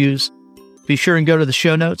interviews. Be sure and go to the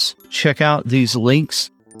show notes. Check out these links.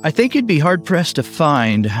 I think you'd be hard-pressed to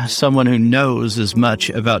find someone who knows as much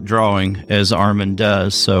about drawing as Armin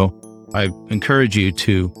does. So I encourage you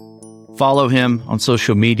to follow him on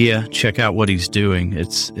social media. Check out what he's doing.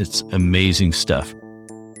 It's amazing stuff.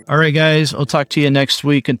 All right, guys, I'll talk to you next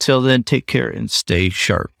week. Until then, take care and stay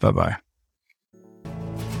sharp. Bye-bye.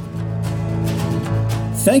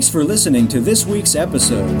 Thanks for listening to this week's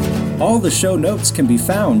episode. All the show notes can be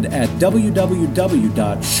found at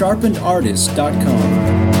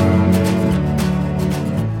www.sharpenedartist.com.